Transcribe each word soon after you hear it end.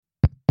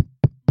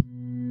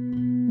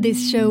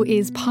This show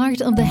is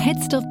part of the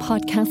Head Stuff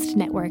Podcast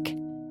Network.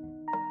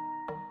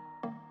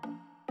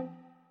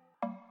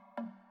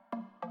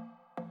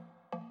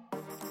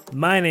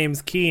 My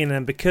name's Cian,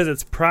 and because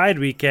it's Pride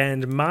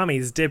weekend,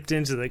 Mommy's dipped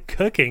into the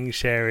cooking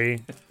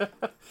sherry.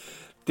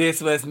 This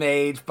was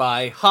made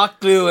by Hot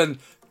Glue and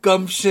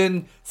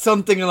Gumption,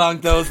 something along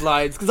those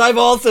lines, because I've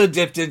also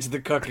dipped into the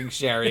cooking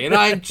sherry, and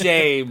I'm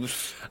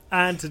James.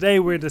 And today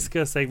we're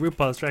discussing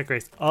RuPaul's Drag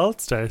Race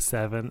All-Star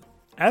 7,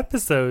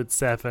 Episode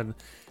 7.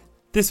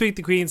 This week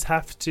the Queens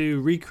have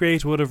to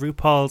recreate one of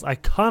RuPaul's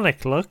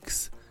iconic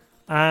looks,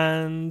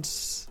 and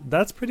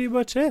that's pretty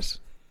much it.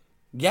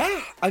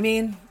 Yeah, I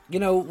mean, you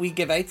know, we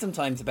give out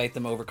sometimes about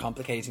them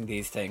overcomplicating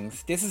these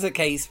things. This is a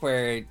case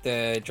where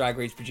the Drag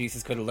Race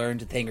producers could have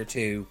learned a thing or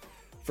two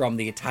from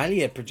the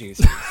Italia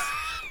producers.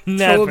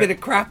 Never. Throw a bit of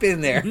crap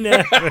in there.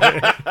 Never.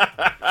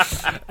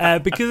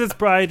 Because it's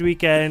Pride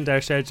weekend, our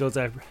schedules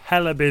are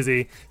hella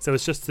busy, so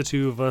it's just the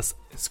two of us,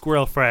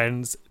 squirrel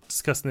friends,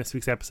 discussing this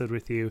week's episode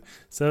with you.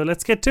 So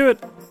let's get to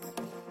it.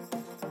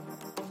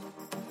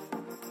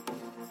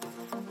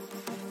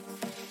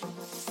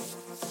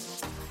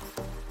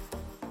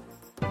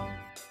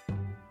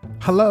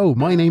 Hello,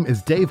 my name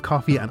is Dave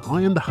Coffey and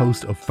I am the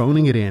host of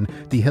Phoning It In,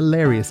 the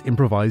hilarious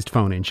improvised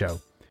phone-in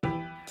show.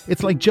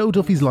 It's like Joe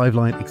Duffy's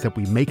Liveline, except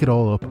we make it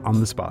all up on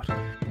the spot.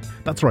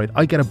 That's right,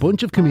 I get a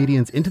bunch of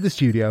comedians into the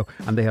studio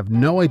and they have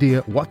no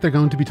idea what they're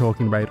going to be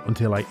talking about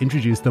until I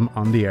introduce them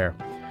on the air.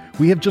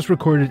 We have just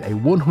recorded a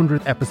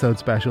 100th episode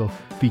special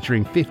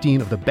featuring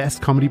 15 of the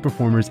best comedy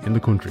performers in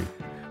the country.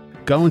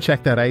 Go and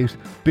check that out,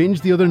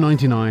 binge the other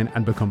 99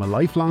 and become a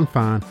lifelong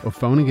fan of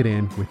Phoning It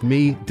In with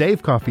me,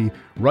 Dave Coffey,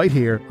 right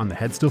here on the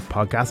Head Stuff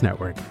Podcast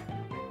Network.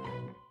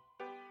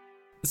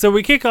 So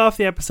we kick off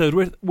the episode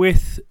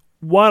with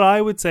what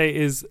I would say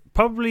is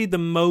probably the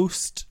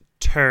most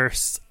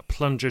terse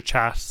plunger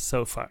chat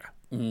so far.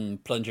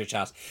 Plunger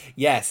chat.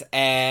 Yes.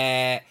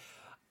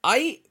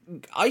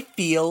 I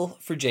feel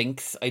for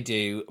Jinx, I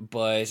do,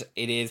 but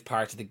it is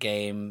part of the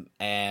game.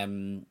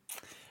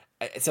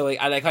 So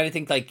I kind of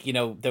think, like, you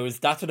know, there was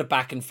that sort of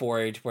back and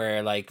forth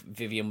where, like,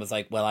 Vivian was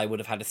like, well, I would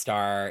have had a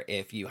star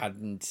if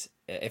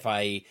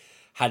I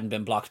hadn't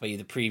been blocked by you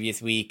the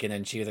previous week. And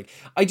then she was like,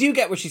 I do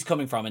get where she's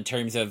coming from in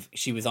terms of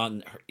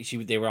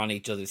they were on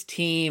each other's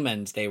team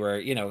and they were,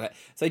 you know,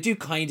 so I do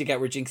kind of get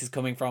where Jinx is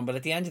coming from. But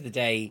at the end of the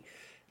day,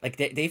 like,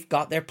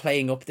 they're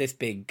playing up this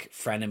big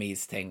frenemies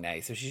thing now,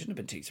 so she shouldn't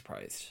have been too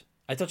surprised.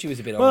 I thought she was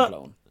a bit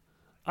overblown.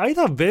 I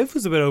thought Viv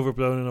was a bit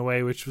overblown in a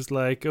way, which was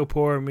like, oh,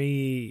 poor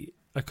me,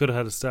 I could have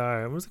had a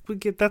star. I was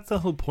like, that's the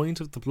whole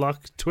point of the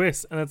block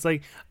twist. And it's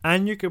like,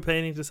 and you're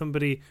complaining to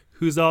somebody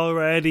who's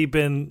already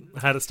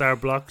had a star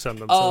blocked on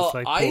them. Oh, so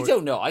it's like, I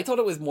don't know. I thought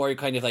it was more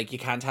kind of like, you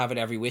can't have it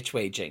every which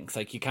way, Jinx.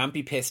 Like, you can't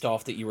be pissed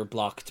off that you were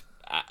blocked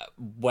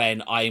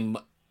when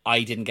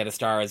I didn't get a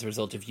star as a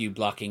result of you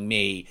blocking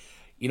me.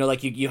 You know,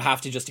 like, you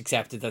have to just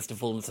accept it as the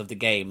fullness of the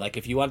game. Like,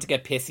 if you want to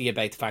get pissy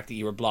about the fact that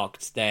you were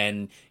blocked,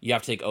 then you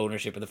have to take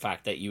ownership of the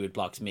fact that you had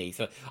blocked me.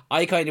 So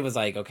I kind of was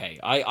like, okay,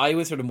 I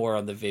was sort of more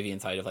on the Vivian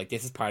side of, like,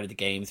 this is part of the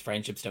games.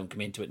 Friendships don't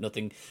come into it.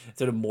 Nothing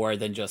sort of more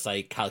than just,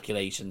 like,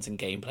 calculations and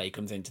gameplay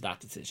comes into that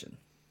decision.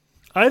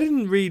 I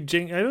didn't read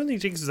Jinx. I don't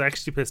think Jinx was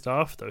actually pissed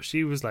off, though.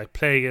 She was like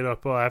playing it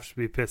up. Oh, I have to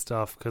be pissed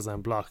off because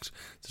I'm blocked.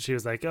 So she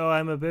was like, oh,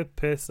 I'm a bit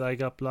pissed. I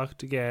got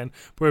blocked again.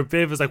 Where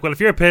Viv was like, well,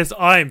 if you're pissed,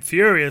 I'm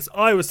furious.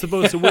 I was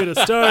supposed to win a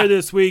star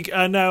this week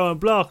and now I'm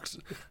blocked.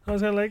 I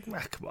was kind of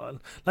like, come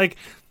on. Like,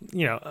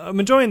 you know, I'm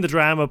enjoying the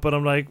drama, but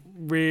I'm like,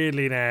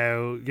 really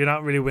now, you're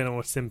not really winning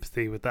much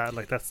sympathy with that.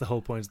 Like, that's the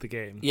whole point of the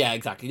game. Yeah,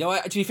 exactly. You know,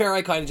 to be fair,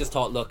 I kind of just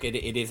thought, look, it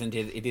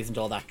isn't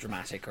all that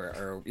dramatic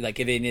or like,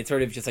 it's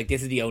sort of just like,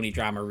 this is the only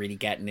drama really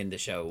getting in the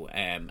show.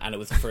 And it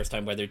was the first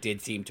time where there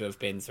did seem to have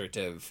been sort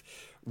of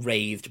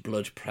raised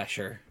blood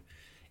pressure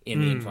in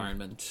the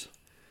environment.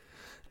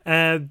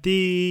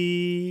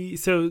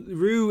 So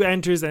Rue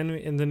enters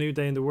in the New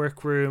Day in the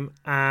workroom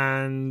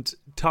and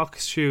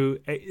talks to.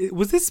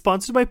 Was this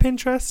sponsored by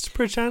Pinterest,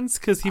 perchance?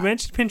 Because he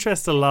mentioned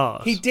Pinterest a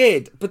lot. He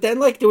did, but then,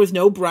 like, there was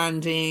no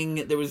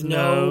branding. There was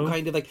no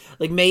kind of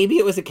like maybe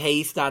it was a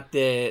case that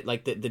the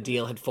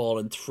deal had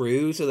fallen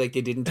through, so like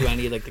they didn't do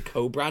any like the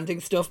co-branding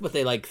stuff, but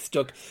they like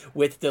stuck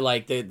with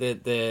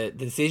the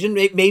decision.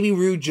 Maybe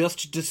Rue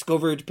just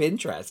discovered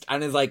Pinterest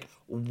and is like,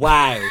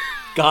 wow,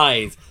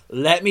 guys,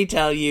 let me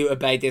tell you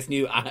about this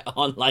new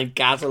online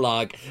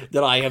catalogue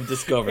that I have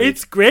discovered.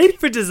 It's great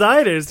for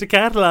designers to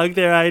catalogue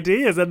their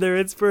ideas and their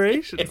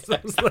inspirations. I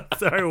was like,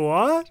 sorry,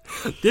 what?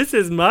 This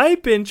is my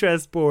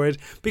Pinterest board.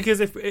 Because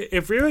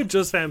if Rue had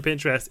just found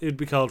Pinterest, it would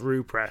be called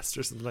RuPressed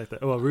or something like that.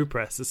 Oh, well,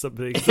 RuPressed is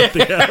something else.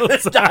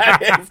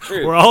 That is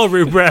true. We're all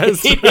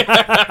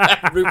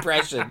RuPressed.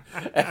 Repression.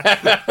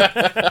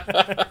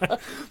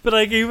 But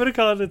like, you would have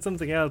called it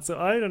something else. So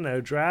I don't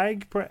know,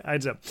 I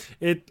don't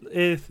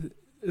know.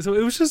 So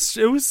it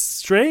was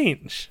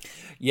strange.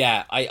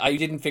 Yeah, I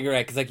didn't figure out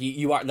because like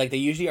you are like they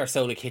usually are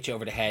so like hit you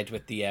over the head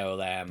with the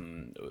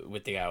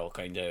owl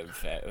kind of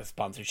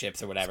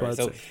sponsorships or whatever.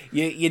 So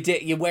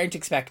you weren't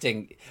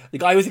expecting,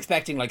 like I was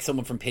expecting like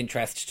someone from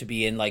Pinterest to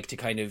be in, like to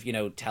kind of, you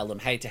know, tell them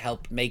how to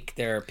help make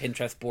their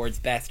Pinterest boards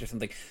best or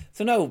something.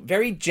 So no,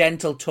 very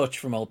gentle touch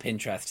from old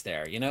Pinterest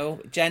there, you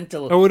know,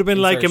 gentle. Or would have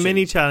been like a insertion.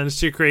 mini challenge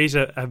to create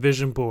a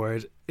vision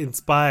board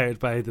inspired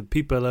by the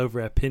people over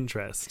at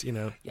Pinterest, you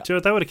know. Yeah. Do you know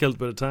what, that would have killed a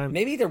bit of time.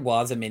 Maybe there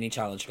was a mini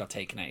challenge that got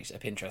taken out, a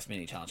Pinterest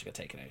mini challenge that got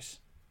taken out.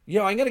 You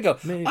know, I'm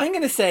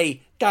gonna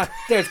say that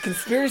there's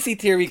conspiracy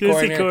theory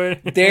corner.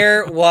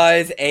 There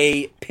was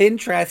a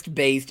Pinterest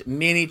based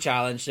mini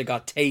challenge that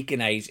got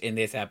taken out in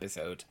this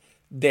episode.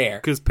 There,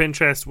 because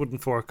Pinterest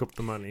wouldn't fork up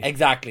the money.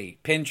 Exactly,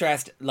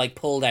 Pinterest like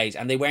pulled out,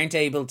 and they weren't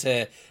able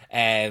to.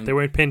 They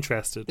weren't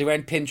Pinterested. They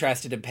weren't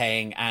Pinterested in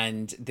paying,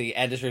 and the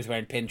editors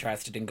weren't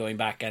Pinterested in going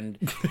back and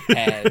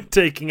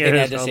taking out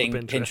editing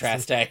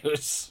Pinterest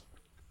out.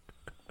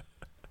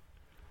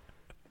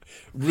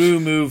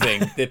 Removing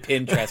the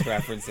Pinterest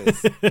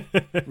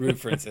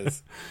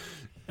references.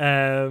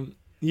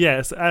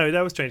 Yes, anyway,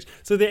 that was strange.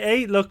 So the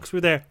 8 looks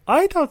were there.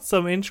 I thought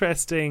some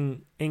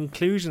interesting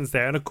inclusions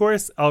there. And of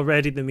course,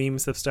 already the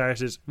memes have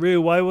started. Rue,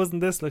 why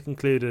wasn't this look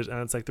included? And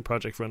it's like the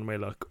Project Runway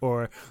look.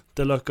 Or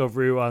the look of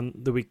Rue on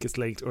The Weakest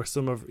Link. Or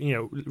some of, you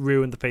know,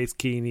 Rue in the Face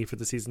Kini for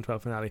the season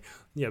 12 finale.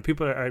 You know,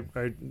 people are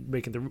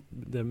making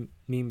the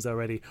memes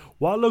already.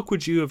 What look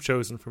would you have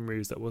chosen from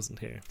Rue's that wasn't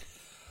here?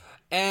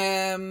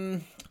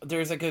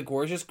 There's like a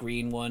gorgeous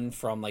green one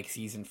from like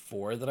season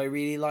 4 that I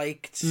really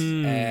liked.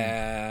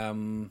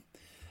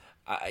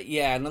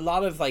 Yeah, and a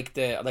lot of like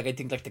I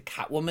think like the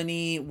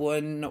Catwoman-y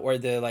one or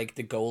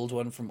the gold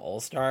one from All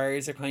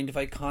Stars are kind of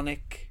iconic.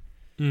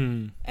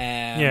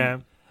 Yeah,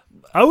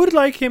 I would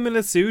like him in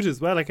a suit as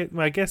well. Like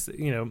I guess,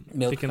 you know,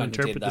 Milk they can kind of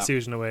interpret did the that.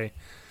 suit in a way.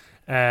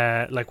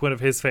 Like one of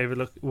his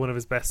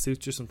best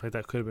suits or something like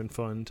that could have been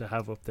fun to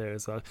have up there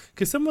as well.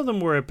 Because some of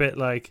them were a bit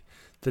like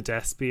the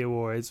Despy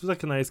Awards. It was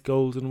like a nice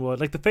golden one.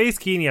 Like the Face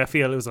Kini, I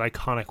feel it was an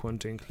iconic one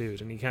to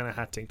include, and he kind of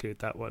had to include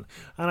that one.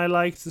 And I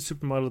liked the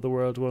Supermodel of the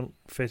World one,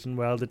 fitting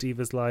well, the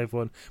Divas Live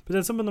one. But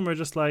then some of them are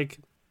just like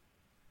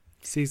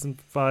season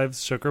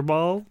 5's Sugar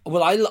Ball.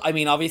 Well, I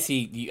mean,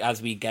 obviously,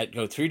 as we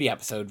go through the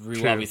episode,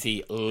 Rue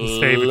obviously his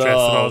favorite dress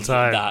of all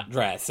time. That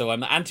dress. So,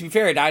 and to be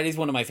fair, that is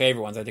one of my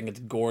favorite ones. I think it's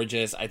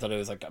gorgeous. I thought it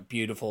was like a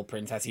beautiful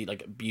princessy,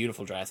 like a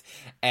beautiful dress.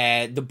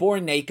 The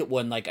Born Naked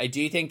one, like I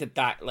do think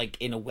that like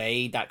in a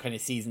way that kind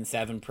of season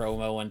 7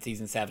 promo and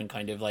season 7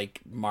 kind of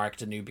like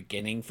marked a new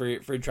beginning for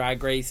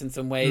Drag Race in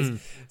some ways.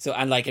 So,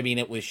 and like I mean,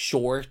 it was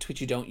short, which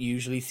you don't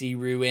usually see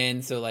Rue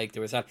in. So like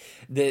there was that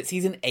the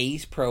season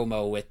 8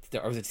 promo with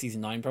or was it season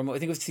 9 promo? I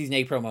think it was season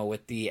 8 promo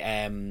with the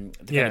kind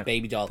of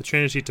baby doll. The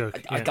Trinity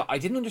took. I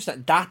didn't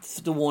understand.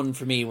 That's the one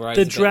for me where I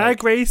the was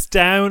Drag Race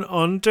Down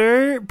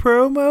Under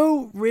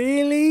promo,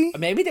 really?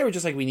 Maybe they were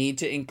just like, we need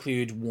to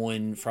include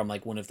one from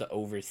like one of the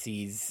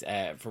overseas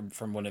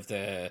from one of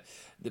the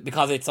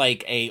because it's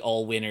like a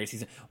all winner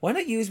season. Why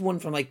not use one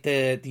from like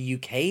the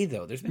UK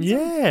though? There's been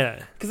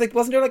because like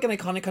wasn't there like an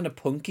iconic kind of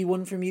punky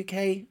one from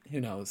UK?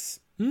 Who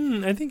knows?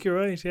 I think you're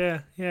right.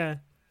 Yeah.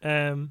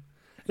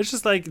 It's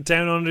just like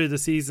Down Under, the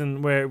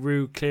season where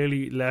Rue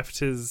clearly left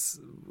his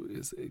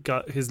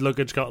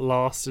luggage got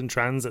lost in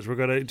transit. We're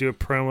gonna do a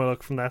promo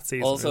look from that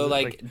season. Also,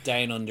 like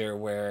Down Under,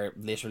 where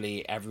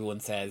literally everyone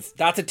says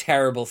that's a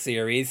terrible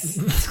series.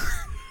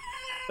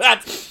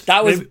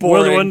 that was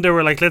boring. World of Wonder,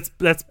 we're like, let's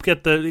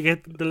get the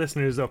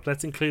listeners up.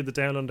 Let's include the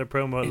Down Under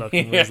promo look.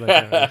 And was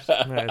like,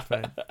 all right,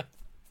 fine.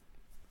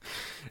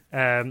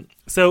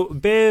 So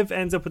Biv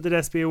ends up with the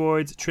Despy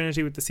Awards,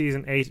 Trinity with the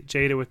season 8,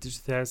 Jada with the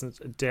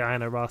 2000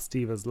 Diana Ross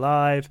Divas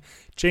Live,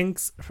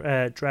 Jinx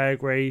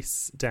Drag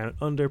Race Down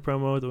Under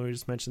promo, the one we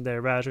just mentioned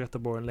there. Raj got the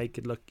Born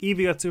Naked look,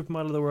 Evie got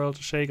Supermodel of the World,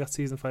 Shay got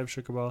season 5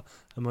 Sugar Ball,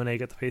 and Monet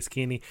got the Face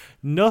Kini.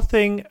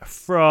 Nothing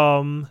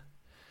from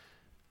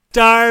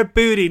Star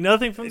Booty.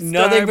 Nothing from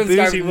Star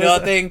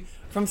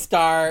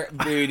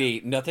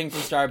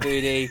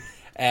Booty.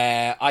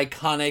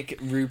 Iconic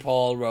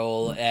RuPaul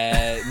role,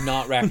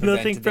 not represented.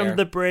 Nothing from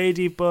the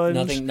Brady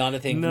Bunch. Not a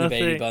thing from the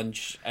Baby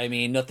Bunch. I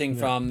mean, nothing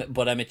from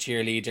But I'm a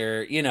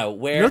Cheerleader. You know,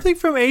 where nothing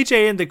from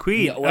AJ and the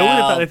Queen. Yeah, I would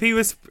have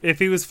thought if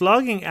he was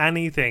flogging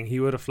anything,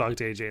 he would have flogged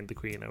AJ and the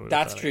Queen.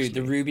 That's true.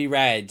 Actually.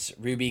 The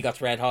Ruby got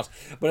red hot,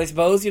 but I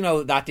suppose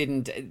that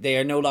didn't. They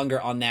are no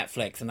longer on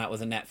Netflix, and that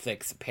was a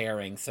Netflix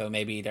pairing, so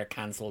maybe they're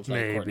cancelled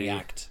like Courtney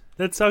Act.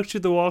 Let's talk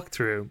through the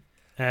walkthrough.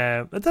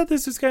 I thought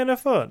this was kind of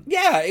fun.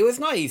 Yeah, it was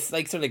nice.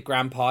 Like sort of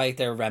Grandpa,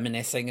 they're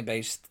reminiscing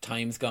about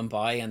times gone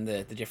by and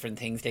the different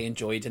things they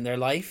enjoyed in their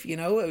life. You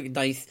know,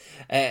 nice.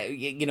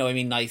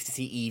 Nice to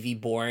see Evie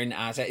born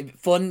at a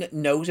fun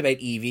note about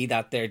Evie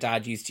that their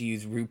dad used to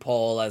use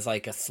RuPaul as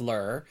like a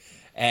slur.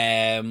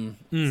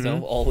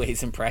 So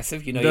always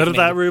impressive. You know, none of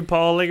that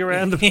RuPauling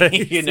around the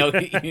place.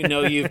 you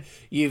know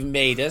you've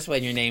made it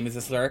when your name is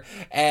a slur.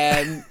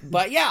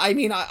 But yeah, I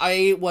mean,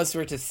 I was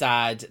sort of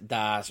sad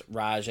that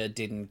Raja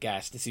didn't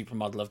get the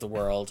Supermodel of the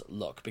World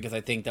look, because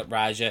I think that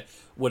Raja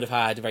would have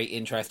had a very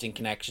interesting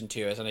connection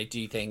to it, and I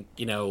do think,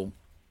 you know,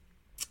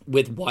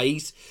 with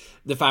white,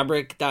 the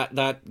fabric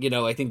that you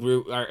know, I think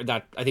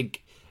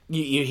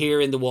you hear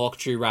in the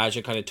walkthrough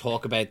Raja kind of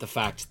talk about the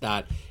fact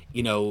that,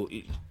 you know,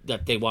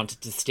 that they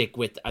wanted to stick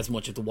with as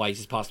much of the white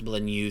as possible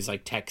and use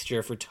like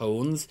texture for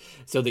tones,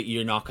 so that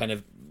you're not kind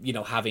of, you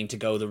know, having to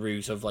go the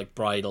route of like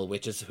bridal,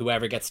 which is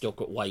whoever gets stuck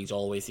with white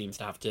always seems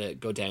to have to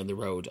go down the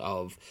road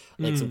of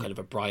like some kind of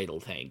a bridal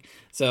thing.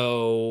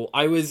 So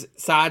I was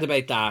sad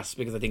about that,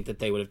 because I think that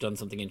they would have done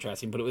something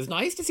interesting, but it was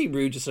nice to see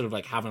Rue just sort of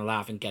like having a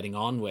laugh and getting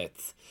on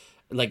with,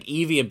 like,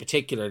 Evie in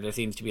particular. There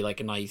seems to be like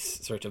a nice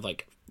sort of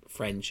like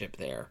friendship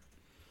there.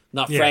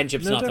 Not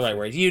friendship's not the right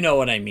word. You know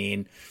what I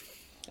mean.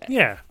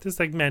 Yeah, just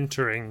like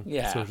mentoring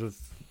sort of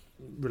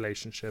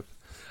relationship.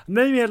 And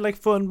then we had like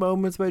fun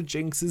moments about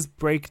Jinx's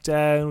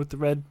breakdown with the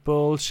Red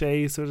Bull,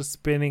 Shay sort of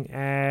spinning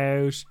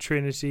out,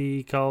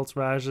 Trinity calls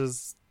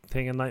Raja's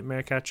thing a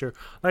nightmare catcher.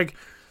 Like,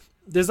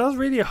 there's not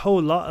really a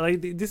whole lot.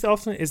 Like, this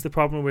often is the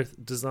problem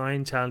with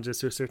design challenges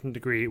to a certain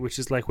degree, which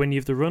is like when you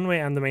have the runway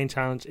and the main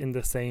challenge in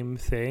the same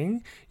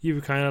thing, you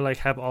kind of like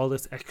have all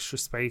this extra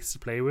space to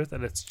play with,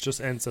 and it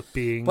just ends up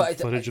being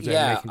footage of them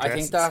making dresses. I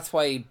think that's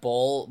why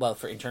Ball, well,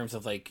 in terms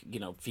of like, you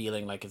know,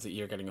 feeling like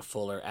you're getting a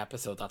fuller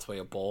episode, that's why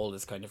a Ball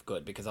is kind of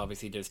good, because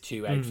obviously there's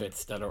two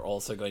outfits that are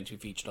also going to be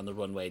featured on the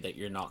runway that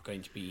you're not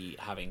going to be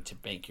having to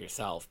make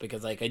yourself,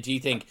 because like I do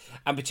think,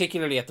 and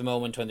particularly at the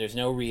moment when there's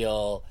no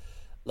real,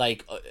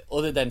 like,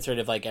 other than sort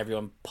of like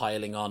everyone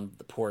piling on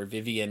the poor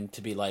Vivian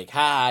to be like,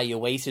 you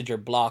wasted your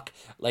block,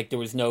 like there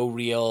was no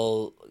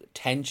real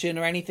tension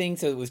or anything,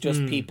 so it was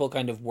just people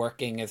kind of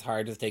working as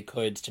hard as they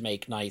could to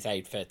make nice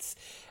outfits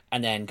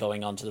and then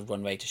going onto the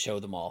runway to show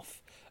them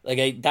off.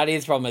 Like, that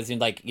is problem, as in,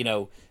 like, you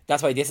know,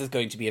 that's why this is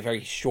going to be a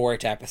very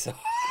short episode.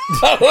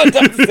 I'm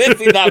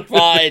sissing that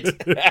fight.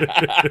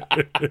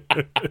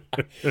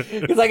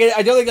 Because like,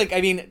 I don't think, like,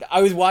 I mean,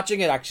 I was watching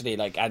it actually,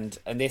 like, and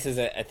this is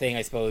a thing,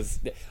 I suppose.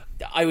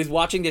 I was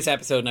watching this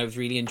episode and I was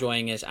really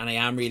enjoying it, and I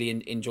am really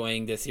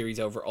enjoying the series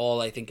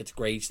overall. I think it's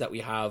great that we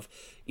have,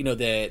 you know,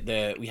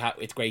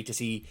 it's great to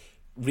see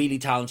really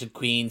talented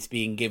queens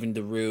being given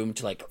the room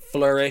to like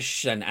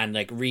flourish and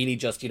like really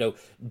just, you know,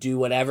 do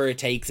whatever it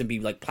takes and be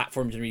like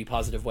platformed in a really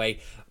positive way.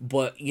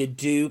 But you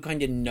do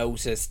kind of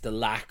notice the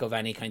lack of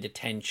any kind of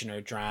tension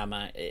or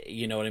drama,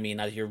 you know what I mean,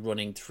 as you're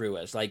running through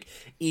it. Like,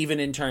 even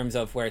in terms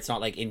of where it's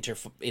not like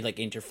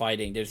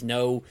interfighting, there's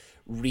no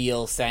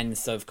real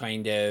sense of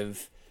kind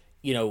of,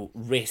 you know,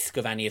 risk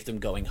of any of them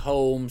going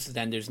home. So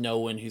then there's no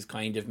one who's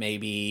kind of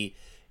maybe,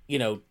 you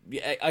know,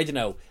 I don't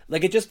know,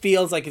 like, it just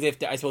feels like as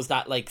if I suppose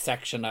that like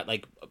section, that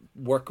like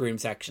workroom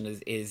section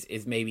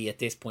is maybe at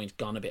this point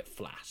gone a bit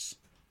flat.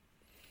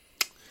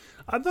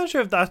 I'm not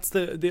sure if that's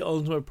the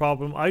ultimate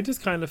problem. I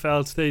just kind of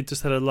felt they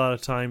just had a lot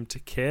of time to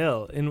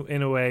kill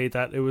in a way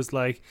that it was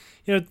like,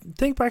 you know,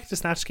 think back to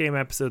Snatch Game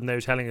episode and they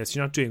were telling us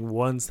you're not doing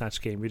one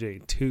Snatch Game, you're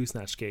doing two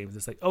Snatch Games.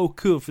 It's like, oh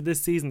cool, for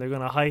this season they're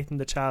going to heighten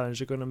the challenge,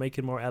 they're going to make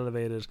it more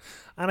elevated.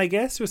 And I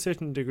guess to a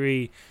certain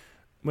degree,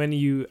 when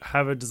you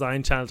have a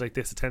design challenge like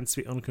this, it tends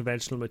to be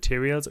unconventional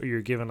materials, or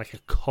you're given like a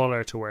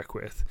color to work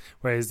with,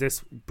 whereas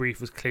this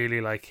brief was clearly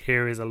like,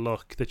 here is a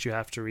look that you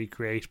have to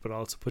recreate but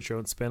also put your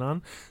own spin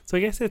on. So I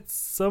guess it's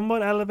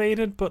somewhat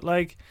elevated, but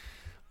like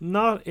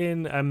not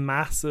in a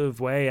massive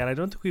way, and I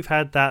don't think we've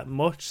had that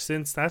much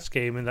since Snatch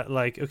Game, in that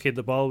like, okay,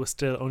 the ball was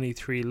still only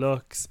 3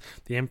 looks,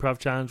 the improv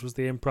challenge was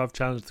the improv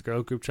challenge, the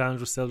girl group challenge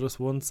was still just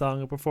one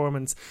song, a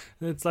performance,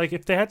 and it's like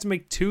if they had to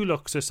make 2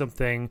 looks or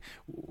something,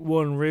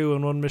 one Rue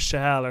and one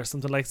Michelle or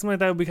something like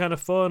that would be kind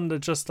of fun to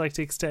just like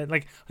to extend.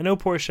 Like, I know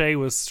poor Shay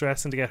was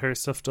stressing to get her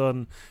stuff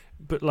done,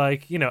 but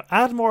like, you know,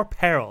 add more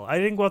peril. I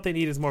think what they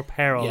need is more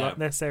peril, not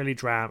necessarily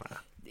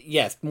drama.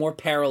 Yes, more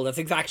peril. That's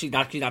exactly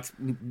that's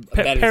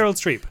Peril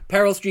Streep.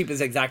 Peril Streep is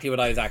exactly what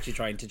I was actually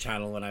trying to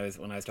channel when I was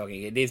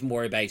talking. It is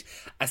more about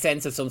a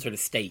sense of some sort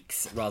of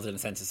stakes rather than a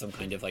sense of some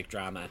kind of like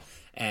drama.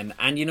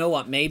 And you know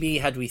what? Maybe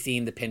had we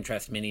seen the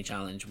Pinterest mini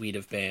challenge, we'd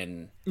have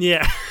been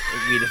like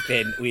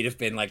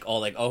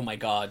all like, oh my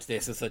god,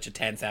 this is such a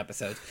tense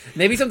episode.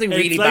 Maybe something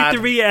really it's bad. Like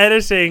the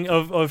re-editing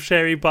of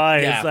Sherry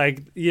Pie. Yeah. It's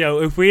like, you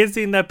know, if we had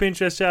seen that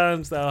Pinterest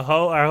challenge, our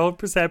whole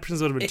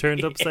perceptions would have been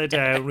turned upside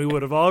down. We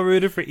would have all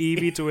rooted for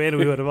Evie to win.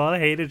 We would have all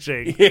hated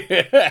Jing.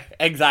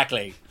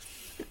 Exactly.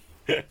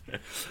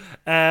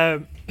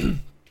 I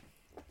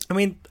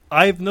mean,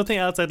 I have nothing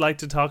else I'd like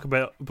to talk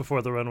about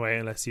before the runway,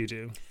 unless you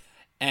do.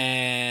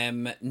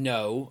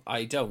 No,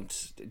 I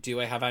don't.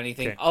 Do I have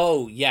anything? Okay.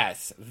 Oh,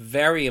 yes.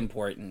 Very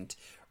important.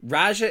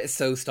 Raja is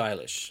so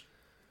stylish.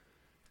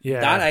 Yeah.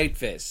 That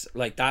outfit,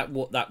 like that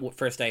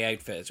first day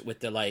outfit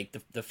with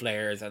the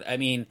flares, and I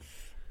mean,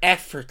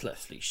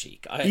 effortlessly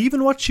chic.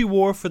 Even what she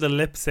wore for the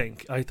lip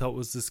sync, I thought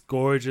was this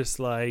gorgeous,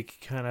 like,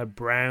 kind of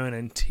brown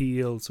and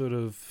teal sort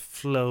of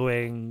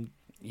flowing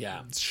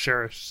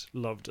shirt.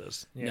 Loved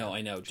it. Yeah. No,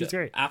 I know. She's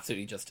great.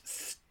 Absolutely just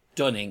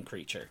stunning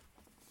creature.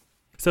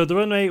 So the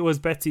runway was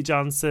Betsy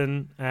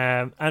Johnson,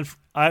 and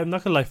I'm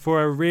not gonna lie,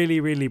 for a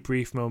really, really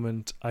brief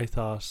moment, I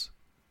thought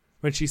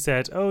when she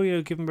said, "Oh,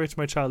 you're giving birth to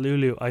my child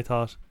Lulu," I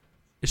thought,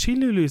 "Is she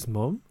Lulu's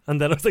mum?" And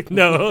then I was like,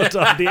 "No, hold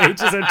on, the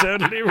ages are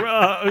totally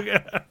wrong."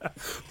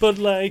 But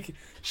like,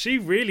 she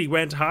really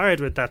went hard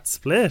with that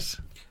split.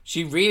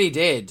 She really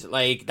did.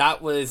 Like,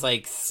 that was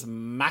like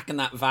smacking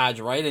that vag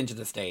right into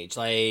the stage.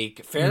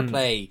 Like, fair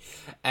play.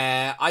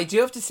 I do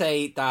have to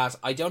say that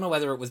I don't know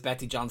whether it was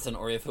Betsy Johnson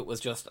or if it was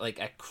just like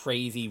a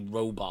crazy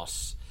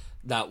robot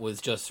that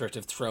was just sort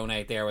of thrown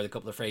out there with a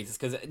couple of phrases,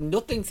 because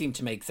nothing seemed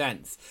to make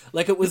sense.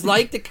 Like, it was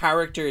like the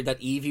character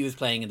that Evie was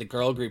playing in the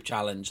girl group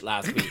challenge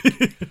last week.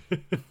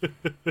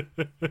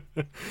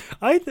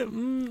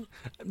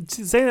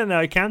 Saying that now,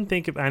 I can't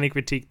think of any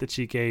critique that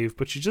she gave,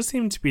 but she just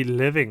seemed to be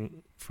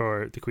living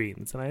for the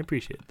queens, and I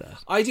appreciate that.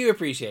 I do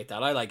appreciate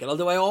that. I like it.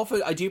 Although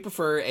I do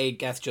prefer a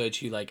guest judge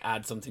who like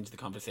adds something to the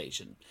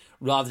conversation,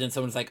 rather than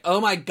someone's like,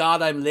 "Oh my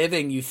god, I'm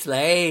living, you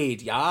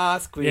slayed,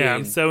 yes, queen." Yeah,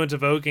 I'm so into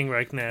voguing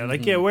right now.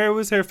 Like, where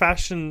was her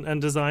fashion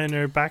and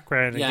designer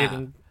background and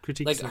giving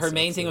critiques? Like, her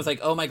main thing was like,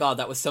 "Oh my god,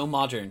 that was so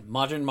modern,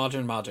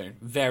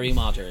 very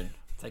modern."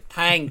 It's like,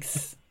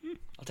 thanks,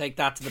 I'll take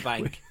that to the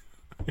bank.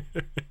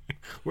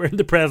 We're in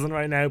the present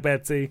right now,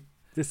 Betsy.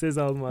 This is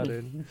all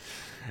modern.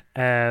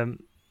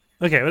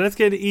 Okay, well, let's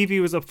get Evie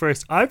was up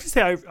first. I have to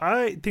say,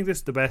 I think this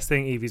is the best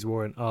thing Evie's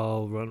worn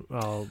all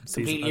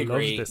season. Completely I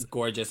agree. Loved this.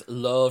 Gorgeous.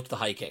 Loved the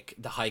high kick.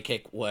 The high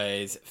kick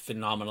was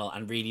phenomenal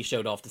and really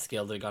showed off the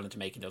skill that had gone into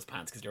making those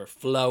pants, because they were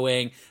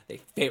flowing,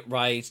 they fit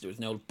right, there was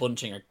no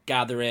bunching or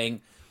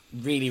gathering.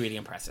 Really, really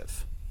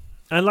impressive.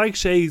 And like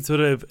Shay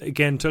sort of,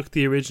 again, took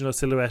the original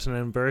silhouette and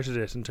inverted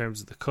it in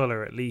terms of the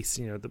colour, at least.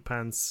 You know, the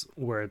pants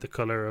were the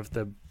colour of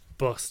the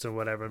bust and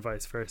whatever, and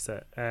vice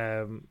versa.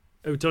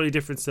 A totally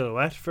different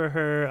silhouette for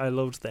her. I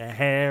loved the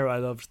hair. I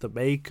loved the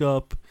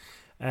makeup.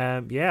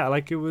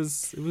 Like it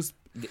was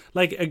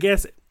like, I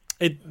guess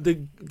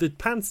the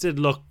pants did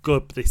look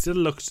good, but they still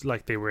looked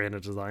like they were in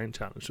a design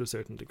challenge to a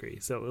certain degree.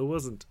 So it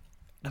wasn't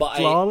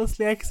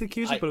flawlessly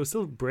executed, but it was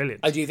still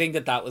brilliant. I do think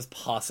that was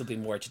possibly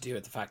more to do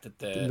with the fact that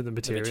the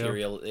material.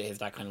 material is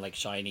that kind of like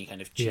shiny,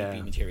 kind of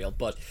cheapy material.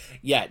 But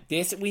yeah,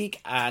 this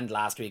week and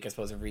last week, I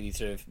suppose, have really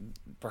sort of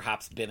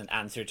perhaps been an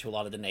answer to a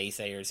lot of the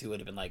naysayers who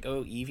would have been like,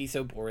 "Oh, Evie's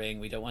so boring.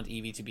 We don't want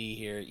Evie to be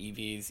here.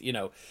 Evie's, you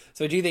know."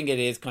 So I do think it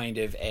is kind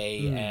of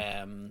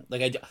a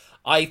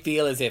I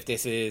feel as if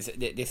this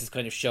is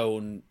kind of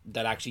shown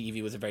that actually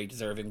Evie was a very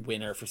deserving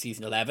winner for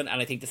season 11,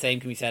 and I think the same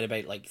can be said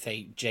about, like,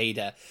 say,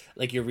 Jada.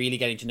 Like, you're really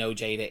getting to know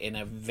Jada in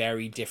a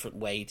very different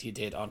way to you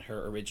did on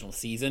her original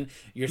season.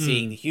 You're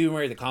seeing the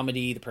humor, the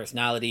comedy, the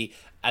personality,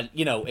 and,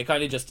 you know, it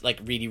kind of just like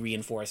really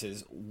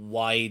reinforces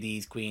why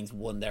these queens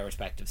won their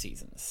respective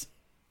seasons.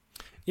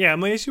 Yeah,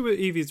 my issue with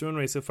Evie's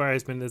runway so far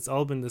has been it's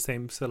all been the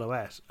same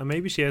silhouette. And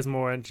maybe she has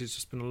more and she's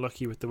just been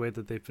unlucky with the way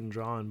that they've been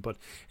drawn. But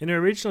in her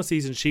original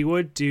season, she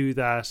would do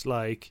that,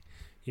 like,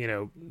 you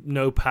know,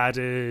 no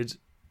padded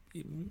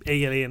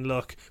alien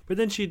look. But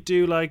then she'd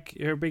do, like,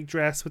 her big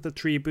dress with the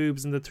 3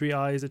 boobs and the 3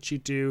 eyes that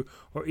she'd do.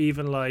 Or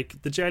even,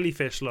 like, the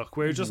jellyfish look,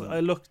 where just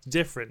I looked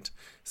different.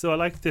 So I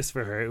liked this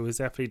for her. It was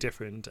definitely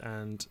different.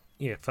 And,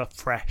 yeah, it felt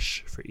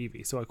fresh for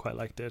Evie. So I quite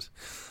liked it.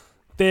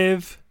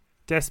 Viv,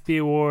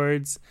 Despy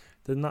Awards...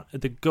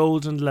 The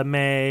golden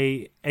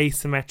lame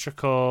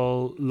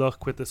asymmetrical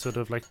look with the sort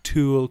of like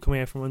tulle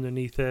coming out from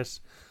underneath it.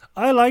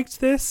 I liked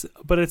this,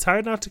 but it's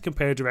hard not to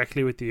compare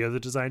directly with the other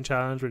design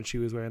challenge when she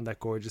was wearing that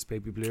gorgeous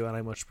baby blue, and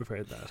I much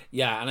preferred that.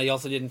 Yeah, and I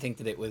also didn't think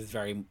that it was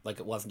very, like,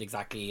 it wasn't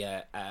exactly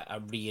a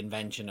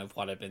reinvention of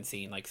what I've been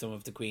seeing. Like, some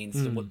of the queens,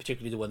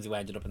 particularly the ones who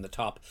ended up in the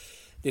top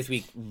this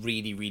week,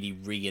 really, really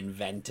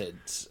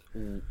reinvented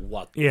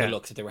what the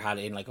looks that they had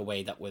in, like, a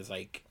way that was,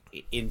 like,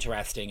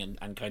 interesting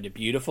and kind of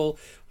beautiful,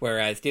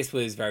 whereas this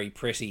was very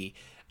pretty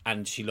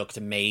and she looked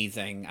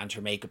amazing and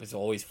her makeup is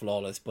always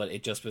flawless, but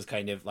it just was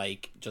kind of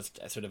like just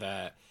a sort of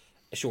a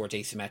short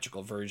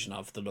asymmetrical version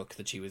of the look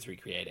that she was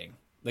recreating.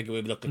 Like, it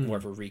would look like more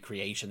of a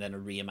recreation than a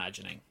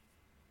reimagining.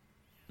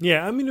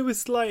 Yeah, I mean, it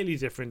was slightly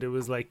different. It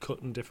was like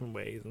cut in different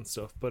ways and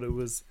stuff, but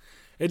it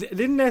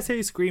didn't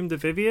necessarily scream the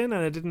Vivienne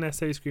and it didn't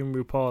necessarily scream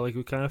RuPaul. Like,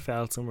 it kind of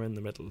fell somewhere in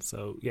the middle.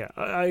 So yeah,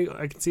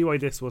 I can see why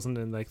this wasn't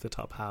in like the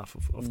top half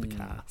of the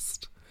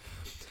cast.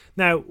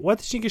 Now, what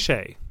did you think of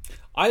Shay?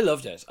 I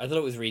loved it. I thought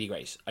it was really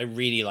great. I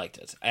really liked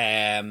it.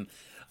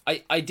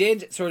 I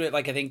did sort of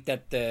like, I think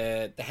that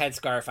the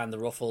headscarf and the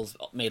ruffles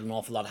made an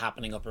awful lot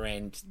happening up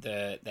around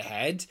the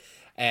head.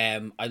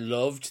 I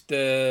loved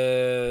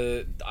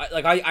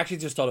I actually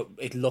just thought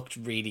it looked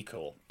really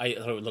cool. I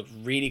thought it looked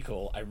really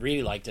cool. I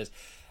really liked it.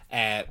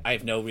 I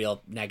have no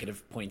real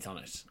negative points on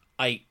it.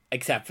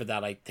 Except for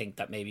that, I think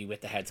that maybe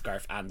with the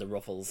headscarf and the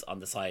ruffles on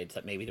the side,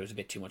 that maybe there was a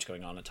bit too much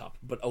going on top.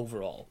 But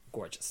overall,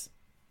 gorgeous.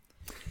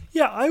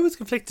 Yeah, I was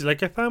conflicted.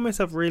 Like, I found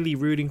myself really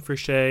rooting for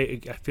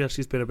Shay. I feel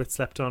she's been a bit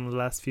slept on in the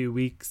last few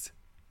weeks.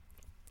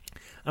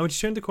 And when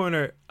she turned the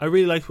corner, I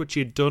really liked what she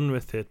had done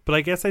with it. But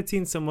I guess I'd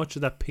seen so much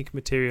of that pink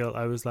material,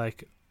 I was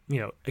like,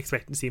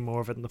 expecting to see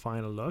more of it in the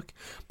final look.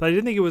 But I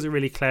didn't think it was a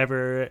really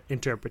clever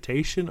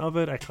interpretation of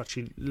it. I thought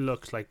she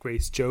looked like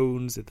Grace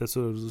Jones with the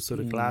sort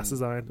of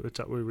glasses on, which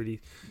were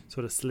really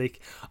sort of slick.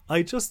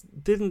 I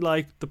just didn't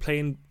like the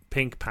plain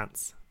pink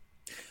pants.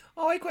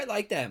 Oh, I quite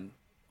like them.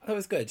 That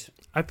was good.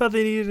 I felt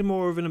they needed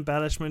more of an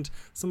embellishment,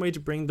 some way to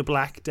bring the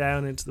black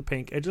down into the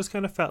pink. It just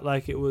kind of felt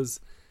like it was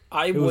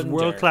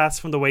world class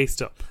from the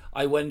waist up.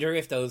 I wonder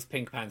if those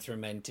pink pants were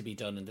meant to be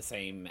done in the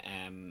same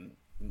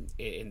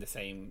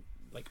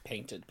like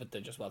painted, but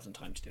there just wasn't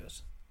time to do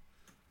it.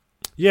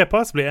 Yeah,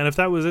 possibly. And if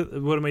that was it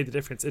would have made the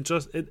difference.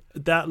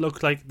 That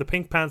looked like the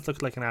pink pants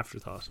looked like an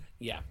afterthought.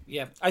 Yeah.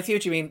 I see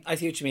what you mean.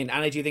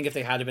 And I do think if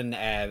they had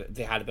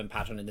been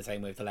patterned in the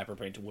same way with the leopard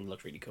print, it would have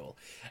looked really cool.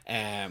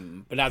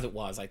 But as it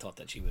was, I thought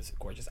that she was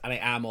gorgeous, and I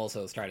am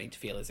also starting to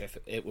feel as if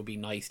it would be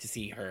nice to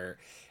see her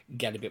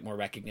get a bit more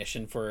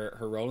recognition for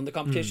her role in the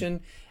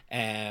competition.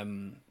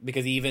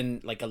 Because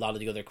even like a lot of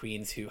the other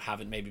queens who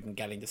haven't maybe been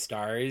getting the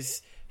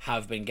stars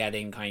have been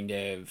getting kind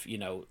of,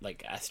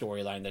 like a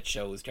storyline that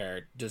shows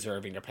they're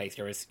deserving their place.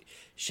 Whereas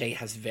Shea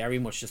has very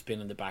much just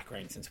been in the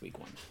background since week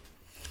 1.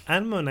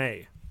 And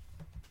Monet.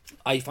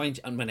 I find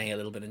Monet a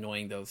little bit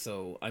annoying though,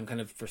 so I'm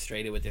kind of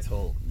frustrated with this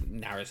whole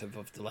narrative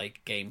of the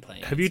like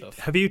gameplay.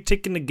 Have you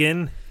taken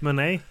again,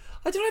 Monet?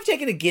 I don't know if I've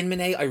taken again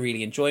Monet. I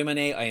really enjoy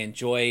Monet. I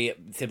enjoy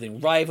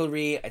sibling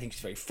rivalry. I think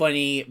she's very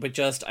funny, but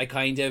just I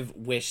kind of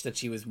wish that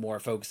she was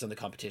more focused on the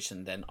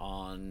competition than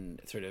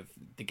on sort of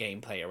the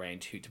gameplay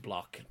around who to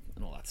block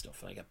and all that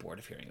stuff. And I get bored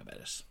of hearing about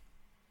it.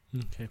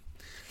 Okay.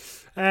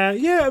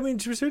 Yeah, I mean,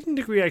 to a certain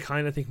degree, I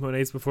kind of think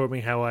Monet's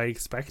performing how I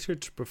expect her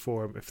to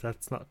perform, if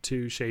that's not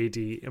too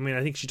shady. I mean,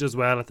 I think she does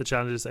well at the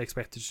challenges I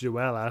expect her to do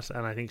well at,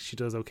 and I think she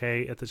does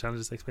okay at the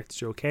challenges I expect her to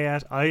do okay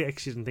at. I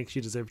actually didn't think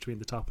she deserved to be in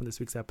the top in this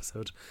week's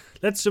episode.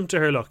 Let's jump to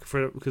her look,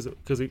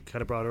 because we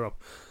kind of brought her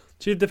up.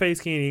 She did the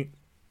face kini,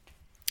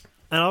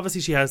 and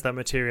obviously she has that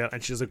material,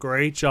 and she does a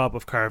great job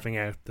of carving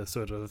out the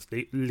sort of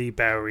Lee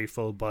Bowery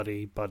full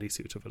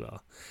bodysuit of it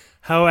all.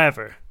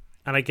 However,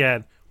 and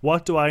again,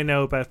 what do I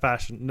know about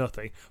fashion?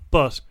 Nothing.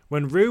 But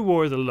when Rue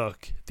wore the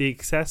look, the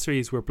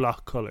accessories were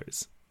block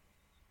colours.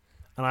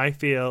 And I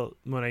feel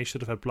Monet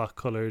should have had block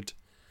coloured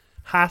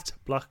hat,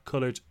 block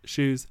coloured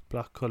shoes,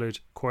 block coloured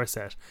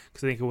corset.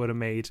 Because I think it would have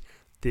made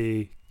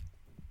the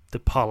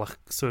Pollock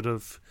sort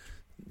of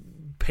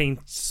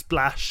paint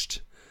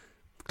splashed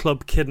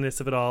club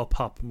kidness of it all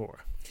pop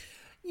more.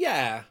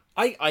 Yeah,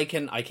 I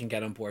can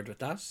get on board with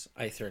that.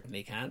 I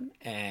certainly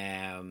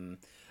can.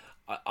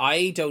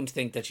 I don't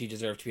think that she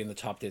deserved to be in the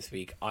top this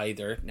week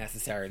either,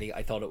 necessarily.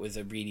 I thought it was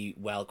a really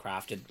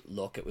well-crafted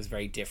look. It was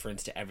very different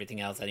to everything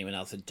else anyone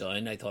else had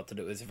done. I thought that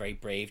it was a very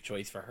brave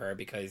choice for her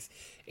because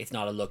it's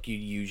not a look you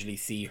usually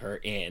see her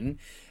in.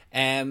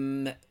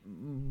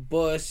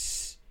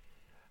 But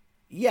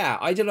yeah,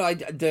 I don't know.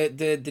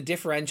 The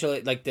differential,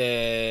 like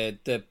the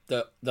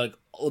like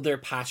other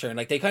pattern,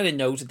 like they kind of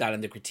noted that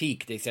in the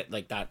critique. They said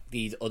like that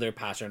this other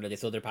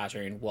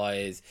pattern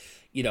was,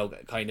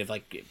 kind of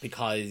like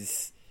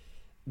because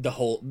the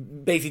whole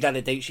basically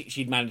that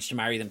she'd managed to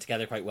marry them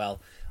together quite well.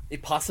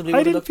 It possibly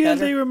would have looked better. I didn't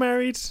feel they were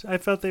married. I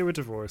felt they were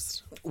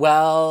divorced.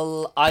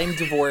 Well, I'm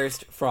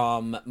divorced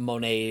from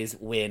Monet's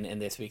win in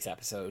this week's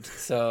episode,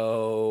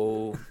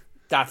 so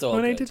that's all.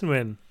 Monet good. Didn't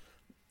win.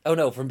 Oh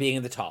no, from being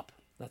in the top.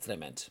 That's what I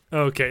meant.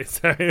 Okay,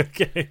 sorry.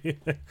 Okay,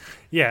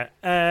 yeah.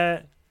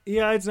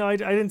 Yeah, I don't know. I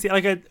didn't see.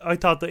 Like, I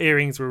thought the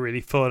earrings were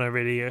really fun, a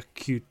really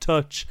cute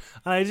touch,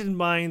 and I didn't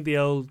mind the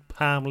old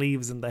palm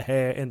leaves in the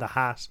hair, in the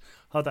hat.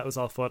 I thought that was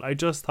all fun. I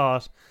just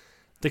thought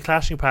the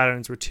clashing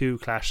patterns were too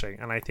clashing,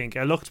 and I think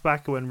I looked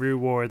back when Rue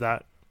wore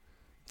that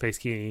face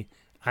kini,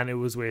 and it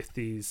was with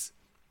these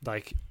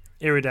like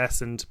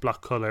iridescent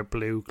block color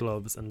blue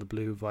gloves and the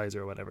blue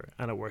visor or whatever,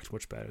 and it worked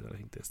much better than I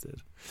think this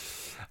did.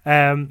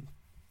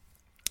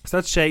 So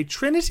that's Shea.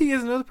 Trinity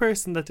is another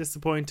person that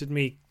disappointed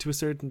me to a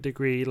certain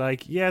degree.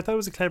 Like, yeah, I thought it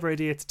was a clever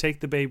idea to take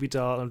the baby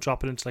doll and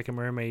drop it into like a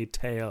mermaid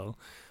tail.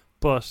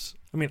 But,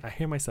 I mean, I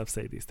hear myself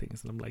say these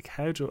things and I'm like,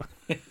 how do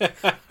I...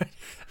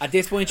 At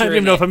this point, I don't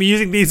even know if I'm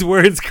using these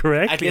words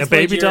correctly. A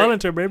baby doll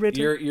into a mermaid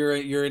tail?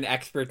 You're an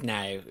expert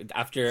now.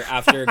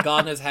 After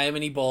God knows how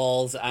many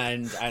balls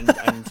and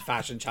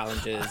fashion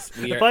challenges.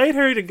 If I had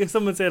heard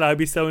someone say I'd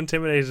be so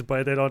intimidated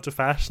by the launch of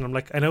fashion, I'm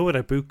like, I know what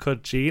a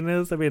bootcut jean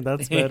is. I mean,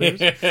 that's about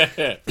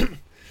it.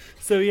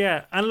 So,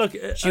 yeah. And look...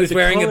 She was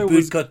wearing a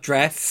bootcut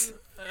dress.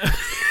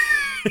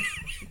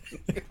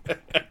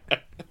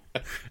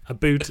 A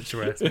boot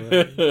dress. Like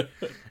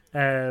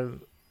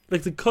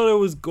the colour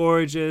was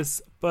gorgeous,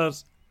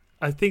 but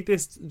I think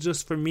this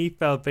just for me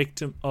fell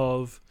victim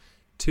of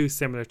too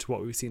similar to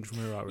what we've seen from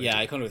her already. Yeah,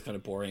 I kind of was kind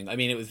of boring. I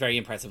mean, it was very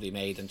impressively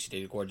made, and she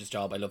did a gorgeous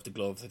job. I loved the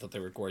gloves; I thought they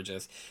were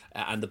gorgeous,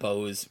 and the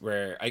bows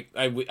were.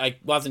 I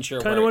wasn't sure.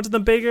 Kind of wanted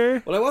them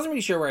bigger. Well, I wasn't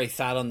really sure where I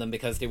sat on them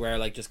because they were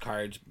like just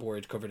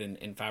cardboard covered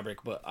in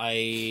fabric, but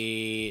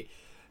I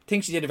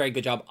think she did a very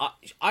good job.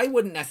 I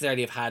wouldn't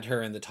necessarily have had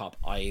her in the top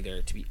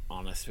either, to be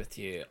honest with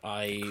you.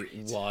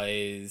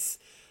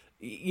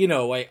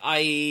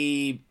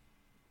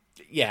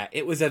 Yeah,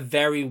 it was a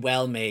very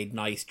well made,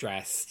 nice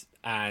dress,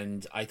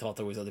 and I thought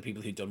there was other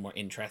people who'd done more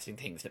interesting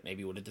things that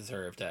maybe would have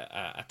deserved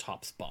a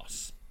top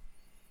spot.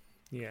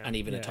 Yeah, and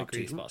even a top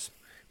agreed. 2 spot.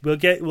 We'll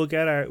get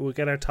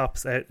our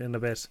tops out in a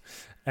bit.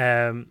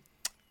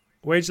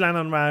 Where'd you land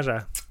on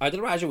Raja? I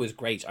thought Raja was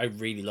great. I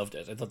really loved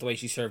it. I thought the way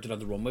she served it on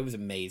the runway was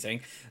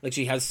amazing. Like,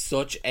 she has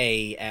such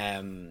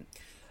an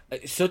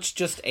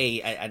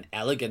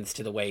elegance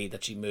to the way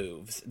that she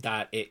moves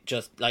that it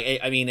just, like,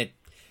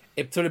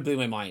 it sort of blew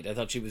my mind. I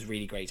thought she was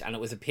really great, and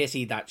it was a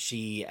pity that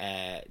she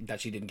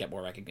didn't get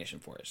more recognition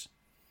for it.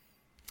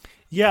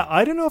 Yeah,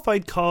 I don't know if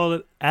I'd call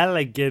it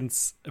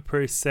elegance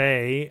per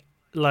se.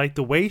 Like,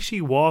 the way she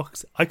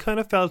walks, I kind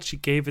of felt she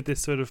gave it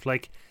this sort of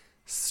like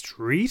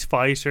Street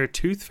Fighter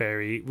Tooth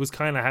Fairy was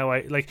kind of how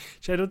I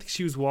don't think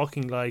she was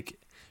walking like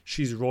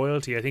she's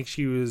royalty. I think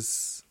she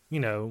was,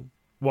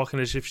 walking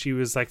as if she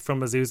was like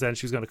from Azusa and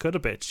she was going to cut a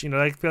bitch.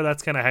 I feel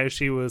that's kind of how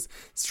she was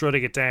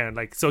strutting it down.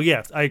 Like, so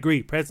yeah, I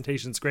agree.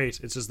 Presentation's great.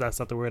 It's just that's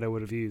not the word I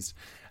would have used.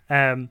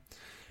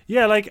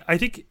 Yeah, like, I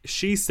think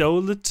she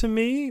sold it to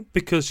me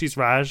because she's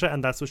Raja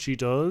and that's what she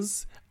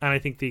does. And I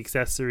think the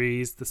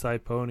accessories, the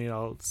side pony and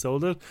all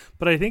sold it.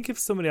 But I think if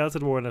somebody else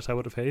had worn it, I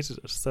would have hated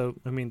it. So,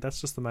 I mean,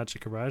 that's just the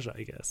magic of Raja,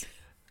 I guess.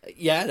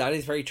 Yeah, that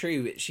is very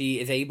true. She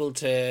is able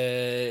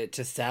to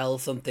sell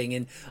something,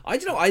 and I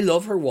don't know. I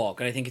love her walk,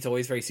 and I think it's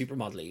always very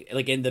supermodel-y,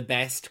 like in the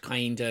best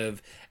kind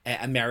of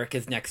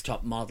America's Next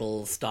Top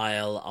Model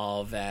style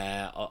of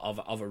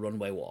a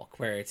runway walk,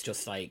 where it's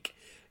just like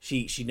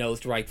she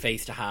knows the right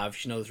face to have,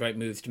 she knows the right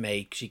moves to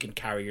make, she can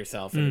carry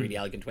herself in a really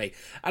elegant way.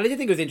 And I did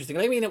think it was interesting.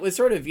 I mean, it was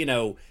sort of,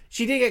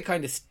 she did get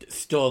kind of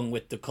stung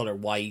with the colour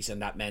white,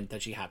 and that meant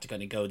that she had to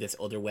kind of go this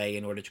other way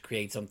in order to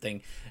create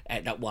something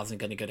that wasn't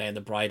going to go down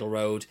the bridal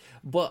road.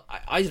 But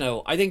I don't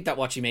know, I think that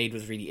what she made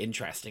was really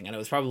interesting, and it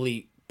was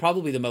probably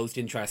the most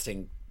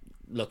interesting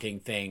looking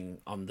thing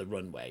on the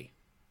runway.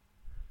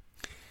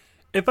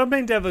 If I'm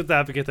being devil's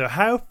advocate, though,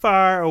 how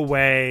far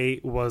away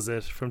was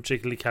it from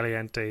Jiggly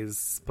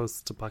Caliente's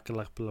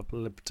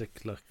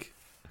post-apocalyptic look?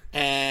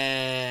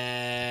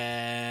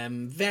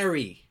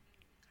 Very.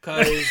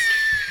 Because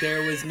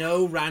there was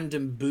no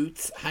random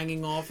boots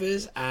hanging off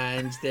it,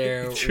 and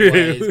there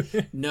was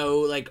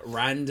no, like,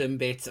 random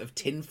bits of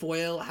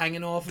tinfoil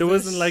hanging off there of it. There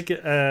wasn't, like...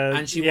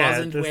 and she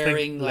wasn't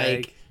wearing,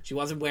 like... She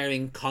wasn't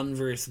wearing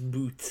Converse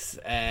boots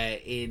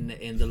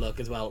in the look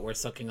as well, or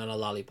sucking on a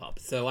lollipop.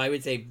 So I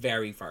would say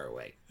very far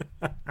away.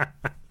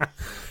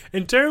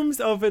 In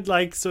terms of it,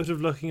 like, sort of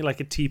looking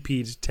like a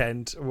teepeed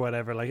tent or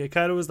whatever, like, it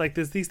kind of was like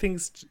there's these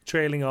things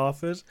trailing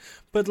off it,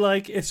 but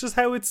like it's just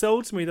how it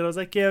sold to me that I was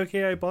like, yeah,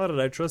 okay, I bought it.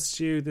 I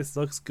trust you. This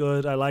looks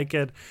good. I like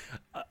it.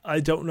 I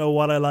don't know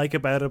what I like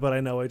about it, but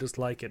I know I just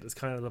like it. It's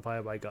kind of the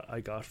vibe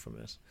I got from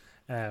it.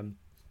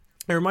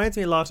 It reminds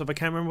me a lot of, I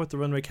can't remember what the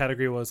runway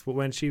category was, but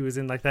when she was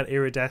in like that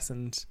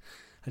iridescent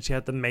and she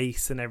had the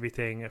mace and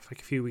everything like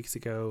a few weeks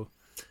ago.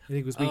 I think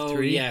it was week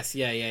 3. Yes,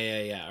 yeah.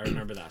 I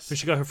remember that. When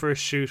she got her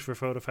first shoot for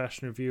Photo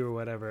Fashion Review or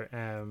whatever.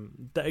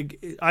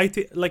 I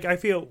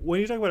feel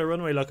when you talk about a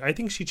runway look, I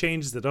think she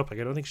changes it up.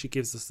 Like, I don't think she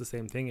gives us the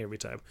same thing every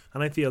time.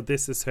 And I feel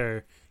this is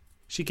her.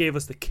 She gave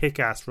us the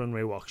kick-ass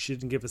runway walk. She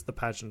didn't give us the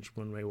pageant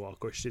runway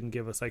walk, or she didn't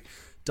give us like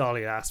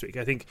Dolly last week.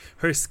 I think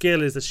her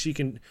skill is that she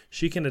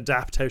can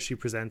adapt how she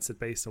presents it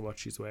based on what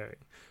she's wearing.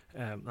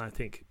 And I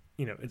think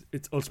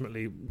it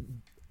ultimately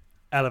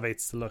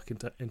elevates the look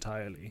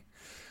entirely.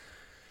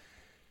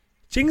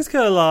 Jinx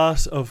got a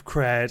lot of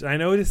cred. I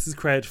know this is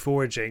cred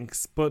for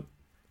Jinx, but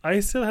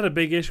I still had a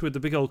big issue with the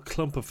big old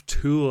clump of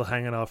tulle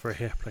hanging off her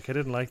hip. Like, I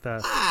didn't like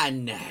that.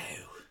 No.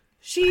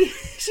 She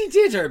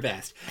did her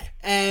best.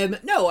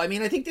 No, I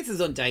mean, I think this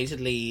is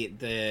undoubtedly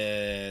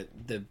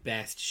the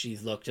best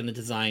she's looked in the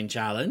design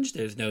challenge.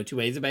 There's no two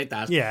ways about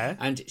that. Yeah.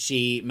 And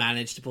she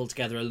managed to pull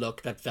together a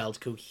look that felt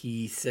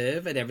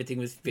cohesive and everything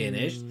was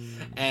finished.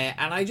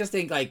 And I just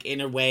think, like,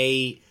 in a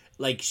way,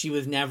 like, she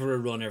was never a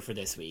runner for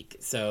this week.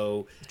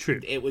 So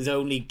true. It was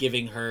only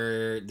giving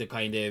her the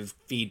kind of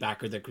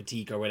feedback or the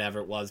critique or whatever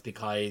it was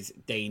because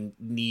they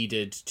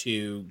needed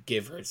to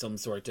give her some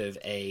sort of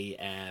a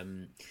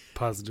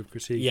positive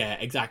critique. Yeah,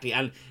 exactly.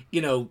 And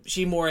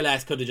she more or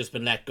less could have just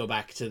been let go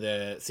back to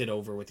the sit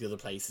over with the other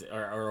place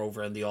or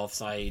over in the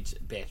offside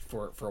bit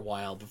for a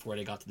while before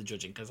they got to the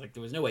judging, because like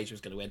there was no way she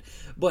was going to win.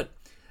 But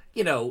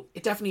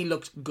it definitely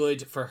looked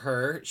good for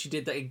her. She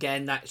did that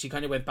again. That she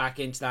kind of went back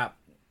into that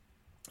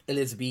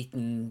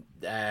Elizabethan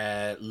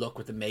look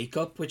with the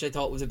makeup, which I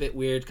thought was a bit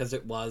weird because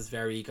it was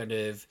very kind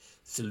of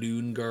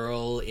saloon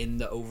girl in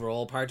the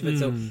overall part of it.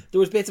 So there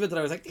was bits of it that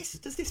I was like,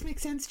 does this make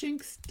sense,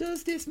 Jinx?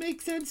 Does this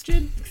make sense,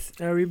 Jinx?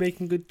 Are we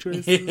making good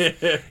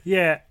choices?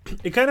 Yeah,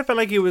 it kind of felt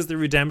like it was the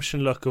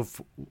redemption look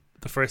of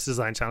the first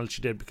design challenge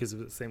she did because of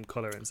the same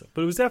colour and stuff,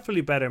 but it was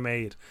definitely better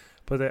made.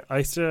 But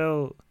I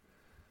still...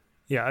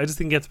 Yeah, I just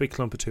didn't get the big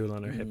clump of tulle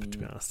on her hip, to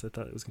be honest. I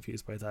thought I was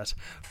confused by that.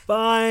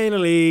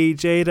 Finally,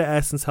 Jada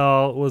Essence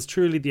Hall was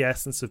truly the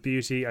essence of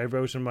beauty. I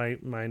wrote in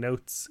my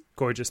notes,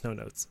 gorgeous, no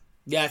notes.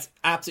 Yes,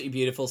 absolutely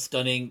beautiful,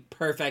 stunning,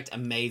 perfect,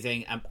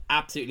 amazing, and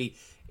absolutely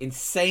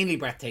insanely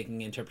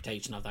breathtaking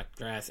interpretation of that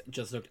dress. It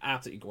just looked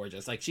absolutely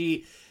gorgeous. Like,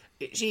 she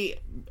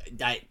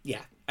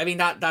I mean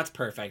that's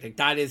perfect. Like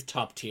that is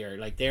top tier.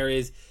 Like there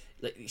is,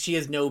 like, she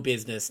has no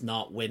business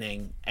not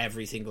winning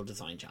every single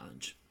design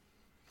challenge.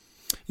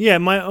 Yeah,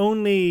 my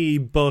only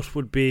but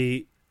would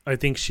be I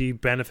think she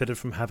benefited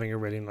from having a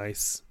really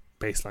nice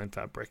baseline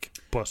fabric,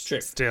 but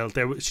still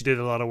she did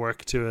a lot of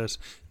work to it.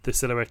 The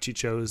silhouette she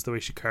chose, the way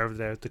she carved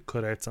it out, the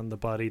cutouts on the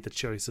body, the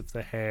choice of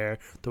the hair,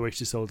 the way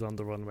she sold it on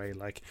the runway,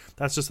 like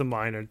that's just a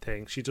minor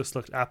thing. She just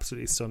looked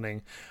absolutely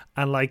stunning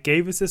and like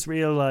gave us this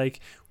real like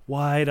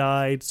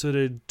wide-eyed sort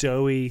of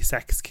doughy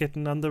sex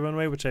kitten on the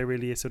runway, which I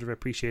really sort of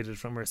appreciated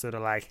from her sort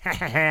of like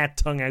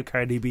tongue out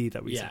Cardi B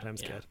that we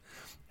sometimes get.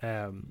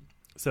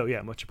 So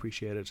yeah, much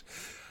appreciated.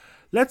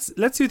 Let's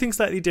do things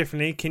slightly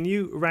differently. Can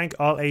you rank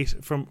all 8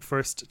 from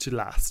first to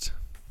last?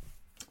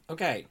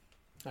 Okay,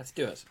 let's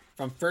do it.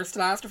 From first to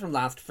last or from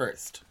last to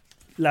first?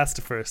 Last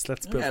to first.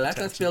 Let's build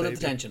let's build up the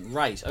tension.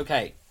 Right,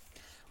 okay.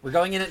 We're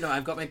going in it now.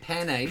 I've got my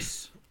pen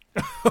out.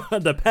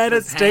 The pen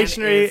is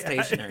stationary.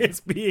 It's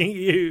being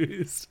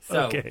used.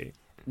 So, okay.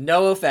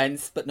 No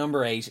offense, but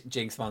number 8,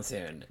 Jinx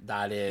Monsoon.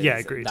 That is,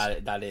 agreed.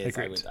 That is,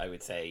 agreed. I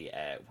would say,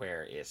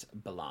 where it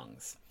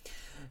belongs.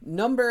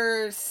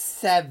 Number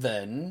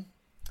 7,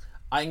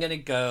 I'm going to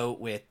go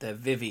with the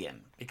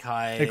Vivienne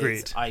because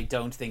agreed. I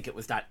don't think it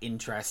was that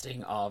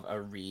interesting of a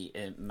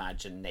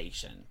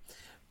reimagination.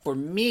 For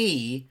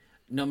me,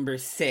 number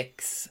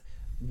 6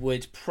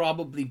 would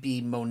probably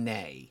be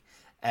Monet.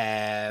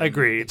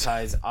 Agreed.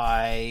 Because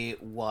I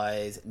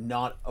was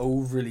not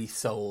overly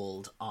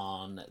sold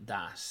on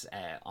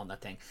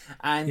that thing,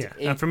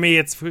 and for me,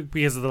 it's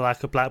because of the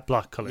lack of black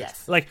block colors.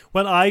 Yes. Like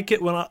when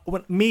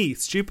me,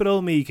 stupid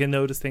old me, can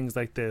notice things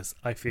like this,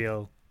 I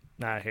feel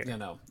here.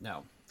 No.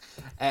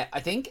 I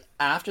think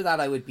after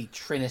that I would be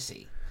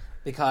Trinity.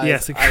 Because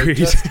yes, agreed. I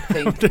just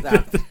think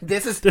that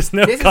there's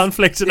no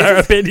conflict in our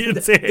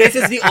opinions here. This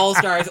is the All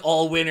Stars,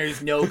 All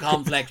Winners, no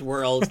conflict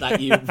world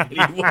that you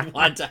really would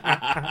want to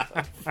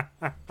have.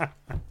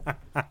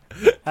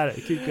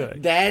 Keep going.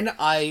 Then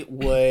I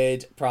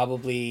would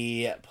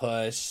probably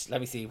put. Let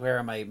me see. Where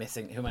am I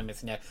missing? Who am I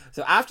missing now?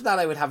 So after that,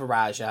 I would have a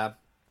Raja.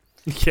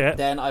 Yeah.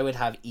 Then I would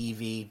have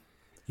Evie.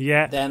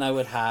 Yeah. Then I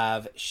would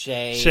have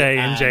Shay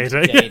and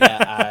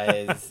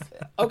Jada. as...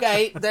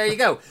 Okay, there you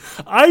go.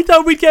 I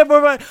thought we'd get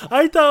more...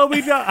 I thought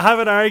we'd have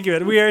an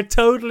argument. We are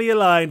totally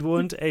aligned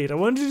 1 to 8. I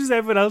wonder, does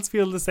everyone else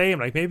feel the same?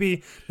 Like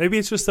maybe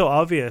it's just so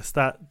obvious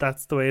that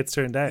that's the way it's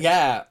turned out.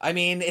 Yeah, I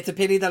mean, it's a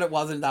pity that it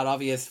wasn't that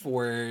obvious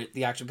for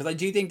the action, because I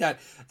do think that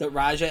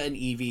Raja and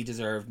Evie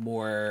deserve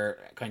more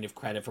kind of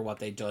credit for what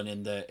they've done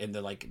in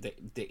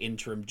the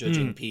interim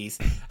judging piece.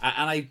 And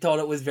I thought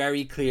it was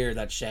very clear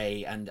that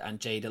Shay and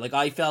Jada, like,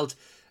 I felt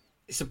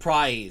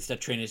surprised that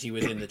Trinity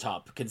was in the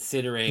top,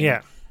 considering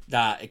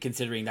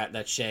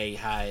that Shay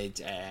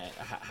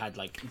had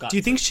like got. Do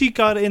you think she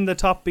got in the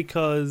top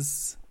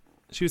because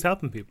she was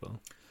helping people?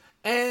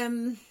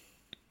 I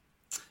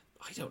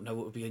don't know.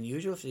 It would be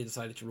unusual if they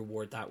decided to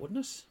reward that,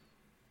 wouldn't it?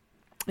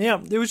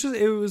 Yeah, it was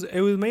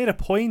made a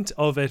point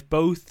of it,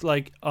 both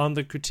like on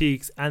the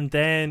critiques and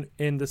then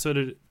in the sort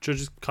of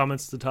judges'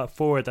 comments to the top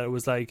 4, that it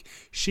was like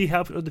she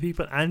helped other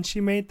people and she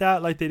made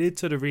that, like they did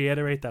sort of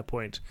reiterate that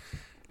point.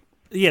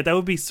 Yeah, that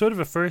would be sort of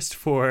a first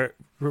for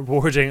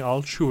rewarding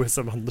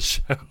altruism on the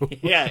show.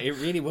 Yeah, it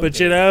really would. But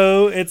be.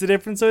 It's a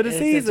different sort of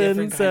season. It's a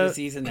different kind of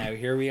season now.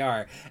 Here we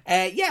are.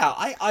 I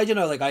don't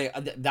know.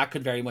 Like that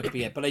could very much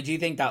be it. But I do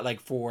think that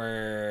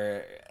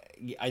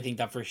I think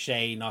that for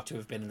Shay not to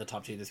have been in the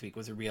top 2 this week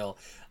was a real,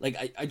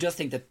 like, I just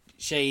think that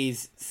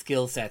Shay's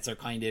skill sets are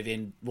kind of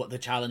in what the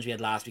challenge we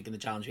had last week and the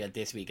challenge we had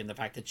this week, and the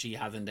fact that she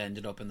hasn't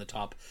ended up in the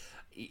top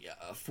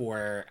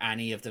for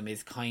any of them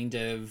is kind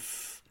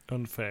of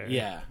unfair.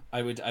 Yeah,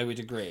 I would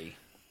agree.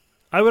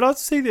 I would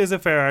also say there's a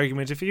fair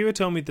argument. If you had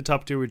told me the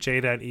top 2 were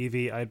Jada and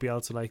Evie, I'd be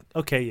also like,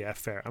 okay, yeah,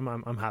 fair.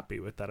 I'm happy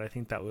with that. I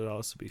think that would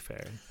also be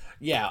fair.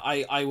 Yeah,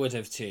 I would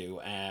have too.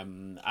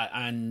 And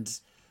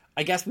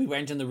I guess we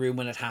weren't in the room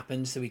when it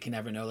happened, so we can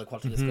never know like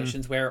what the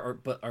discussions were,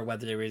 or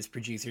whether there is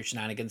producer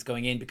shenanigans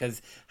going in,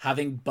 because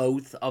having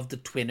both of the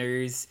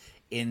twinners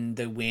in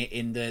the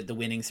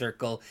winning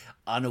circle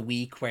on a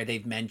week where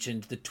they've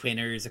mentioned the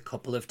twinners a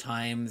couple of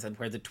times, and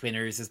where the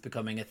twinners is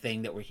becoming a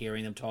thing that we're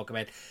hearing them talk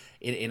about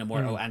in a more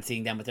and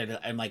seeing them with their,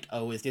 I'm like,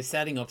 is this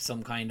setting up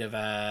some kind of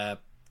a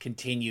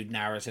continued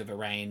narrative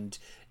around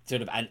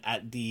sort of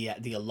at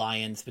the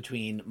alliance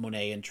between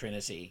Monet and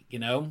Trinity, you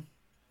know?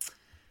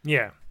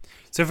 Yeah.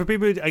 So for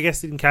people who, I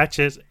guess, didn't catch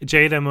it,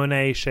 Jada,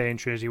 Monet, Shay and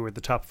Trinity were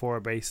the top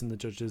 4 based on the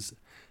judges'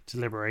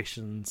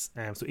 deliberations.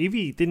 So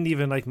Evie didn't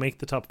even like make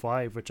the top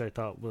 5, which I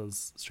thought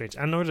was strange,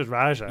 and nor did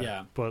Raja.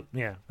 Yeah. But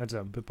yeah, I don't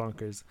know, a bit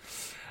bonkers.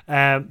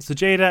 So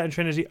Jada and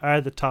Trinity are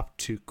the top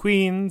 2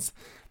 queens.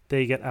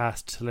 They get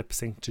asked to lip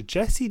sync to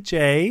Jessie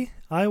J,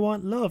 I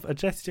Want Love, a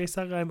Jessie J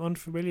song I'm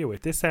unfamiliar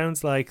with. This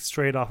sounds like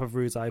straight off of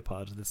Rue's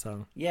iPod, this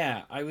song.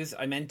 Yeah,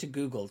 I meant to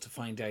Google to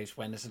find out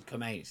when it had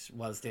come out.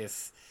 Was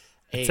this...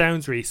 It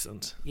sounds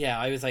recent. Yeah,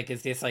 I was like,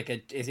 is this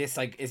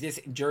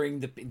during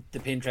the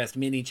Pinterest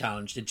mini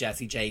challenge? Did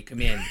Jessie J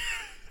come in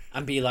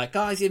and be like,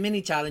 guys, your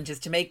mini challenge is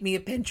to make me a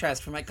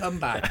Pinterest for my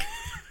comeback?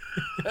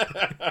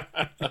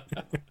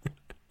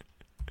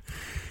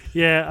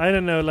 Yeah, I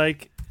don't know.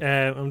 Like,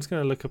 I'm just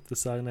gonna look up the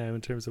song now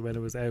in terms of when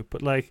it was out.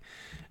 But like,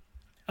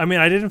 I mean,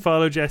 I didn't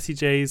follow Jessie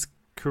J's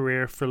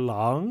career for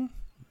long,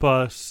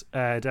 but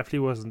definitely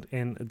wasn't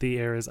in the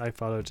eras I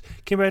followed.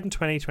 Came out in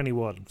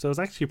 2021, so it was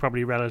actually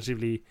probably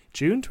relatively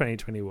June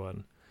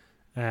 2021.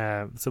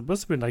 So it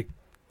must have been like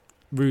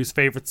Rue's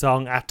favourite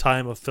song at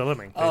time of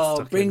filming.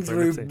 Oh, brings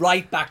Rue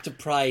right back to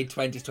Pride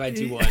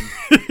 2021.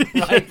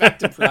 Right back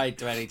to Pride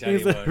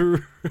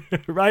 2021.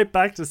 Right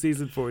back to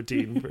season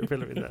 14 for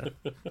filming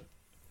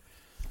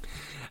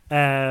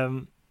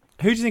that.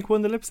 Who do you think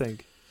won the lip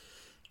sync?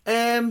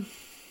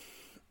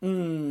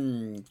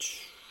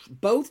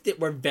 Both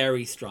were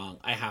very strong,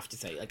 I have to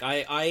say. Like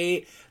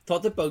I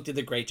thought that both did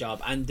a great job,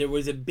 and there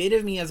was a bit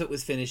of me as it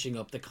was finishing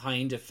up that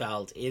kind of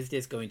felt, is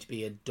this going to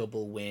be a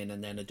double win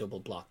and then a double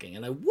blocking?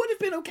 And I would have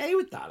been okay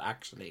with that,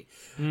 actually.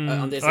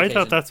 On this occasion. I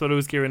thought that's what I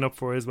was gearing up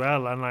for as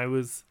well, and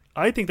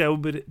I think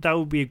that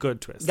would be a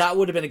good twist. That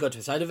would have been a good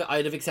twist. I'd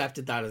have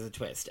accepted that as a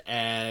twist.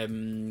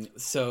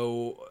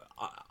 So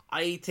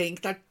I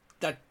think that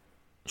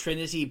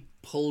Trinity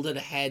pulled it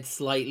ahead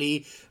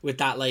slightly with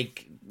that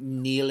like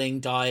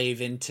kneeling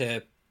dive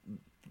into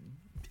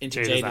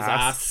Jada's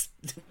ass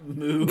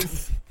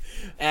move.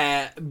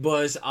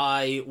 But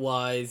I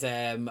would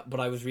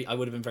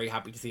have been very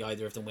happy to see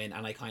either of them win,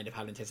 and I kind of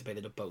had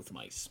anticipated that both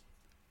might.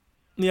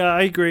 Yeah,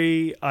 I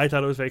agree. I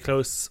thought it was very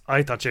close.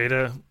 I thought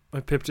Jada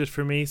pipped it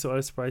for me, so I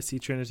was surprised to see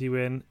Trinity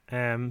win.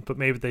 But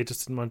maybe they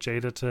just didn't want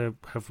Jada to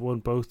have won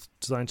both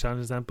design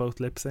challenges and both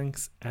lip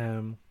syncs.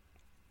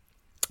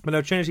 But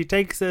now Trinity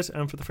takes it,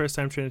 and for the first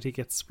time Trinity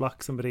gets to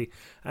block somebody,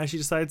 and she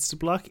decides to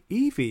block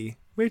Evie,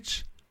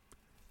 which,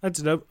 I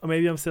don't know,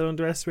 maybe I'm still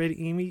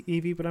underestimating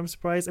Evie, but I'm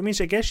surprised. I mean,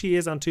 I guess she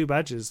is on 2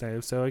 badges now,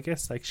 so I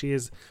guess like she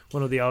is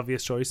one of the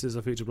obvious choices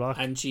of who to block.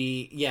 And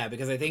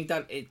because I think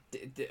that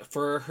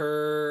for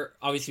her,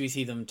 obviously we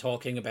see them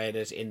talking about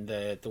it in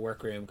the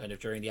workroom kind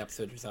of during the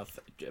episode herself.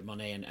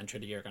 Monet and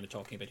Trinity are kind of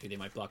talking about who they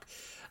might block.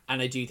 And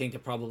I do think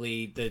that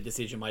probably the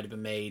decision might have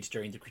been made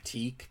during the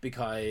critique,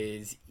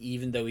 because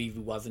even though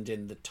Evie wasn't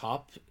in the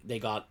top, they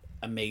got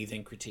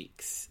amazing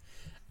critiques.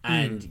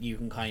 And you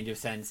can kind of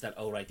sense that,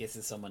 oh, right, this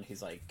is someone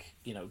who's like,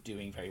 you know,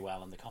 doing very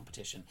well in the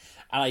competition.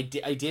 And I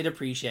did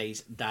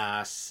appreciate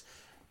that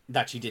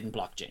she didn't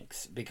block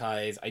Jinx,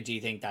 because I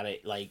do think that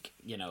it, like,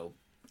 you know,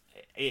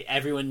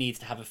 everyone needs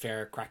to have a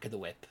fair crack of the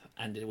whip,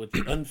 and it would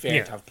be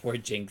unfair to have poor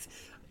Jinx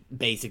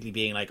basically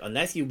being like,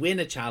 unless you win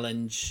a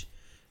challenge,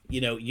 you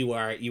know, you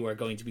are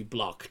going to be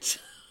blocked.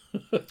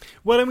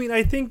 Well, I mean,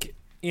 I think,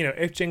 you know,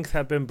 if Jinx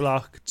had been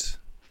blocked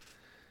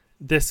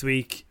this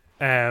week,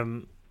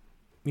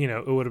 you know,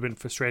 it would have been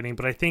frustrating.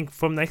 But I think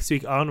from next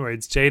week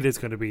onwards, Jada is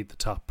going to be the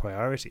top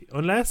priority.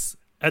 Unless,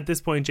 at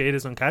this point, Jada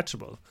is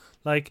uncatchable.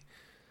 Like,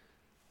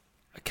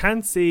 I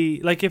can't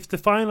see... Like, if the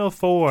final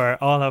 4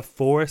 all have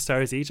 4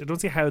 stars each, I don't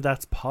see how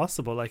that's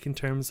possible. Like, in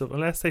terms of...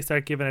 Unless they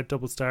start giving out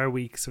double star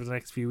weeks for the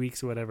next few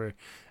weeks or whatever.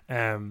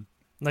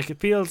 Like, it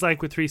feels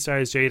like with 3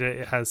 stars,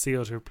 Jada has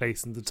sealed her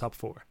place in the top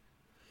 4.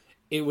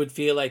 It would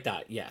feel like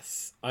that,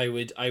 yes. I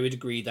would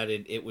agree that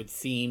it would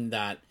seem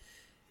that...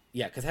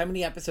 Yeah, because how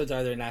many episodes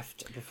are there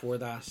left before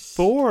that?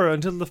 4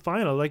 until the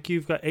final. Like,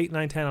 you've got 8,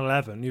 9, 10,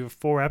 11. You have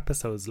 4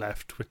 episodes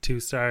left with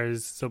 2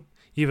 stars. So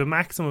you have a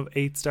maximum of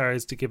 8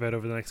 stars to give out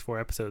over the next 4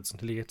 episodes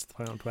until you get to the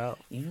final 12.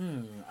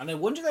 And I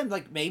wonder then,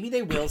 like, maybe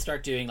they will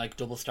start doing, like,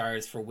 double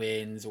stars for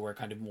wins, or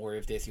kind of more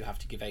of this. You have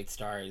to give 8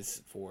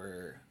 stars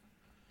for...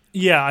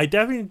 Yeah, I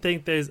definitely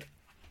think there's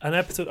an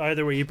episode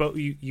either where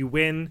you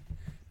win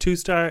 2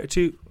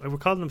 we're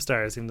calling them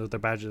stars, even though they're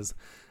badges.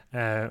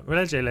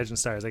 Legendary Legend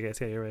stars, I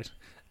guess. Yeah, you're right.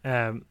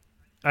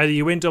 Either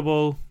you win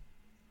double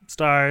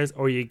stars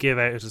or you give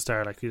out a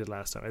star like we did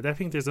last time. I definitely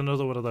think there's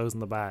another one of those in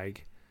the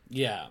bag.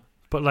 Yeah.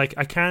 But like,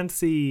 I can't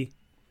see,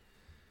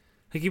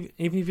 like, even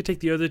if you take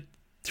the other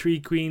 3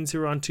 queens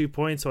who are on 2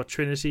 points, or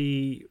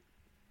Trinity,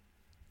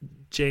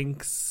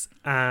 Jinx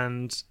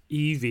and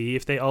Evie,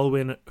 if they all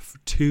win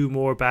 2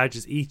 more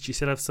badges each, you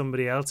still have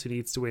somebody else who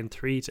needs to win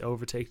 3 to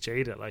overtake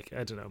Jada. Like,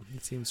 I don't know,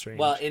 it seems strange.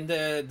 Well, in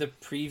the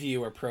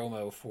preview or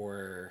promo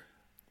for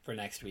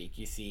next week,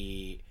 you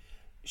see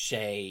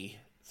Shay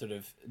sort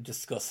of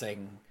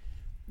discussing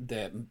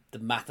the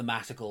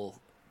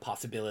mathematical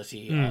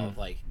possibility of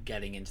like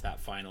getting into that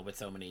final with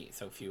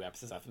so few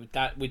episodes after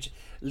that, which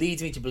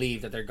leads me to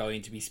believe that they're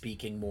going to be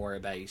speaking more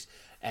about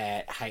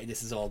how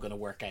this is all going to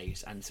work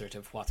out and sort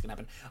of what's going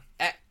to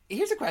happen.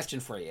 Here's a question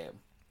for you.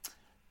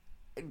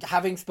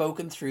 Having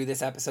spoken through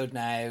this episode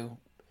now,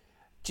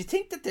 do you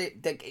think that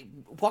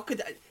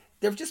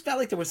there just felt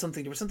like there was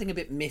something a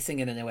bit missing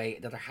in a way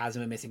that there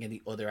hasn't been missing in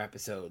the other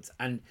episodes,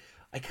 and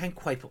I can't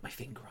quite put my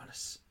finger on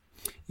it.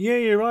 Yeah,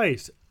 you're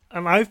right.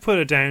 And I've put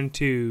it down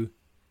to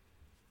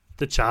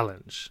the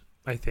challenge.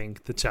 I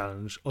think the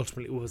challenge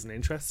ultimately wasn't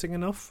interesting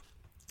enough.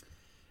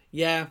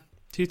 Yeah.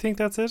 Do you think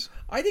that's it?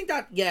 I think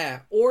that,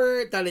 yeah.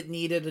 Or that it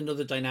needed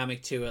another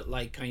dynamic to it.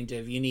 Like, kind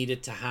of, you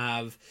needed to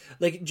have...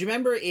 Like, do you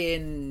remember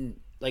in,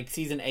 like,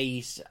 season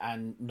 8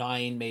 and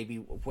 9, maybe,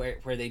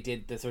 where they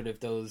did the sort of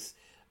those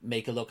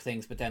make a look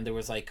things, but then there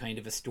was like kind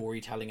of a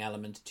storytelling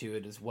element to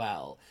it as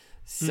well.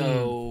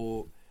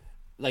 So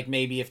like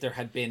maybe if there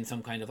had been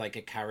some kind of like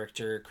a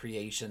character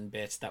creation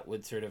bit that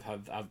would sort of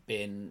have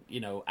been, you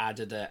know,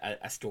 added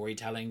a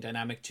storytelling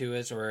dynamic to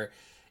it, or,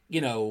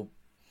 you know,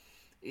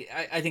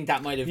 I think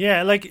that might have...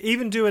 Yeah, like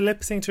even do a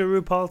lip sync to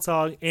a RuPaul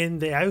song in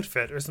the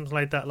outfit or something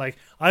like that. Like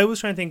I was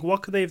trying to think,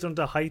 what could they have done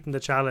to heighten the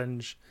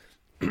challenge,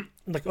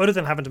 like other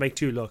than having to make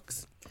 2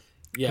 looks,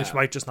 which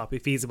might just not be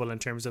feasible in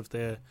terms of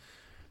the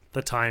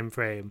time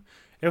frame.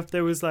 If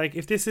there was like,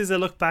 if this is a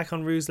look back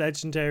on Ru's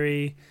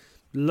legendary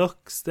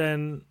looks,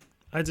 then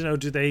I don't know,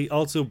 do they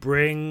also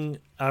bring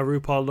a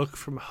RuPaul look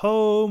from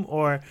home?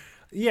 Or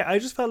I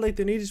just felt like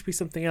there needed to be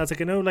something else.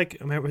 Like I know, like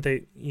I remember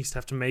they used to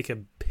have to make a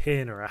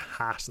pin or a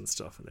hat and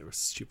stuff, and there were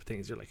stupid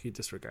things you're like, you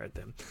disregard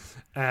them.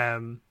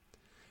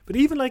 But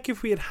even like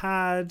if we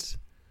had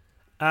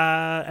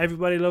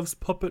Everybody Loves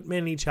Puppet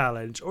mini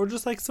challenge, or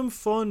just like some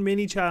fun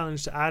mini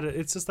challenge to add it.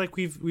 It's just like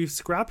we've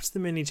scrapped the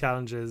mini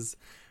challenges.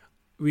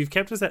 We've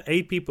kept us at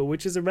 8 people,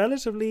 which is a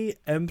relatively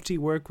empty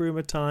workroom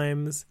at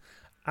times.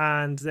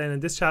 And then in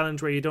this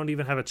challenge where you don't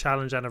even have a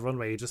challenge and a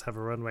runway, you just have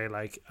a runway,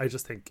 like I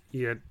just think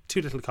you had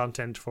too little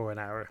content for an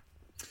hour.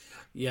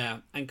 Yeah,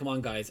 and come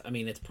on guys, I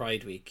mean it's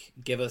Pride Week.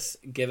 Give us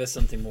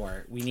something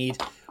more. We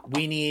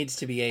need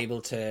to be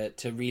able to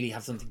really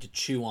have something to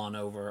chew on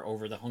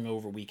over the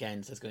hungover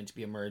weekends that's going to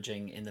be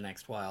emerging in the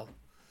next while.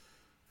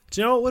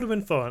 Do you know what would have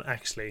been fun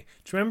actually?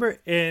 Do you remember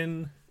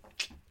in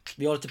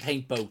we ought to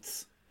paint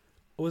boats?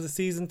 Was it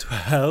season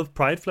 12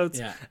 Pride Floats?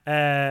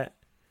 Yeah.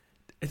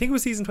 I think it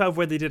was season 12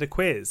 where they did a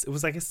quiz. It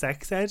was like a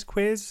sex ed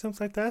quiz or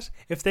something like that.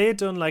 If they had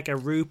done like a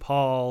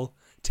RuPaul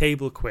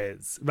table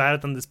quiz rather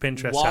than this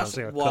Pinterest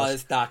challenge. What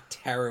was that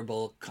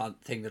terrible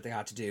thing that they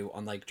had to do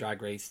on like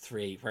Drag Race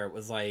 3 where it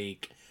was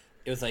like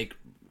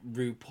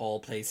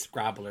RuPaul plays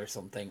Scrabble or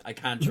something? I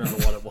can't remember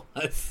what it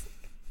was.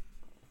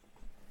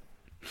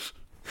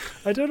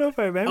 I don't know if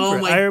I remember. Oh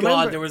my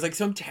god, there was like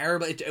some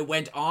terrible... It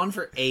went on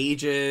for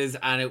ages,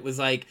 and it was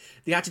like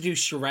they had to do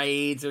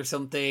charades or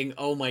something.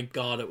 Oh my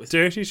god, it was...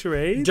 Dirty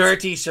charades?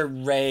 Dirty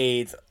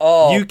charades.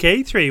 Oh.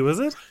 UK3, was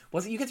it?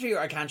 Was it UK3?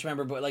 I can't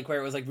remember, but like where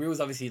it was like Ru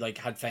was obviously like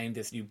had found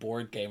this new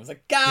board game. It was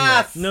like,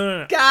 gas! Yeah.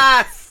 No.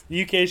 Gas!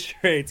 UK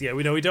charades, yeah,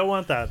 we don't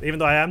want that. Even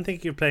though I am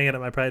thinking of playing it at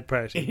my Pride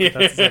party. But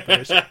that's a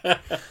separate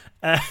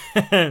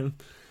issue.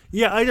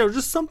 Yeah, I know,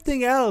 just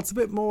something else, a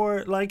bit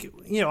more, like,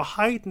 you know,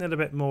 heighten it a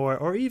bit more,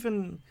 or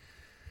even,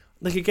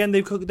 like, again,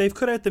 they've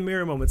cut out the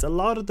mirror moments. A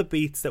lot of the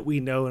beats that we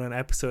know in an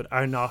episode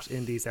are not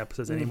in these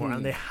episodes anymore,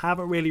 and they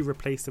haven't really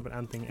replaced them with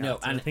anything else. No,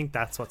 and I think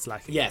that's what's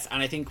lacking. Yes,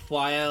 and I think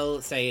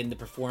while, say, in the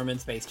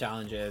performance-based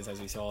challenges,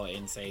 as we saw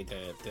in, say,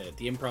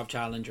 the improv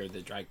challenge, or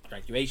the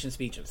graduation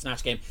speech, or the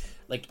Snatch Game,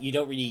 like, you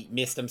don't really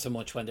miss them so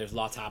much when there's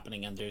lots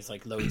happening and there's,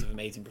 like, loads of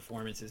amazing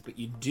performances, but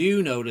you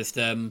do notice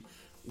them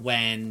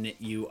when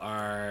you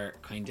are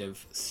kind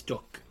of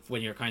stuck,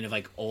 when you're kind of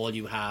like all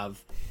you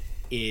have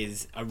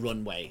is a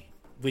runway,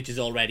 which is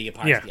already a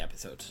part of the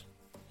episode.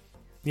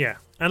 Yeah,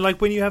 and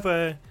like when you have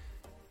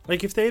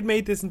like if they had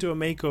made this into a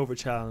makeover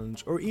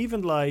challenge, or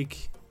even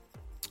like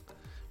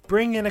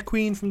bring in a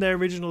queen from their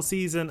original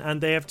season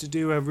and they have to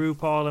do a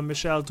RuPaul and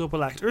Michelle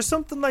double act or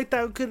something like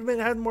that, could have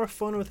had more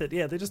fun with it.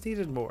 Yeah, they just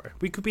needed more.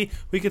 We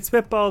could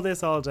spitball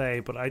this all day,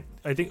 but I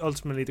think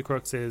ultimately the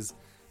crux is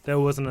there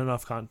wasn't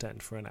enough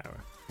content for an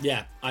hour.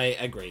 Yeah, I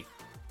agree.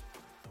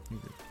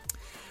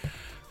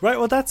 Right,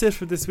 well, that's it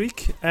for this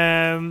week.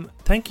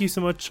 Thank you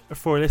so much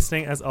for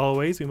listening, as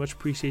always. We much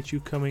appreciate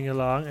you coming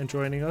along and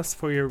joining us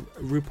for your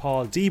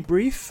RuPaul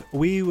debrief.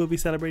 We will be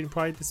celebrating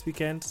Pride this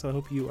weekend, so I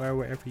hope you are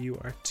wherever you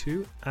are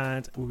too.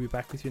 And we'll be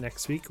back with you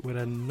next week with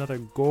another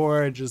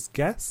gorgeous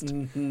guest.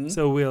 Mm-hmm.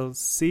 So we'll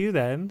see you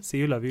then. See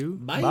you, love you.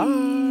 Bye.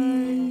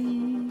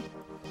 Bye.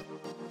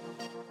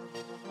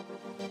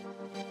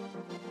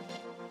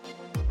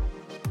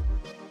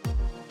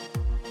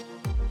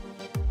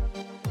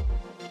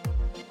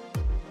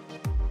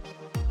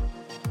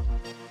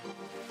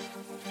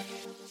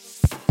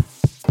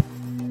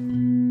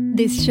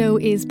 This show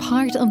is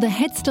part of the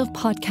Head Stuff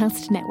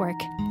Podcast Network,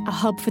 a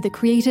hub for the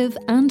creative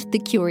and the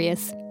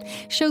curious.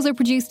 Shows are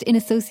produced in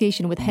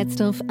association with Head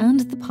Stuff and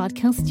the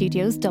Podcast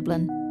Studios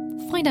Dublin.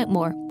 Find out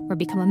more or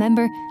become a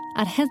member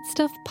at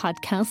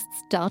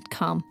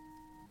headstuffpodcasts.com.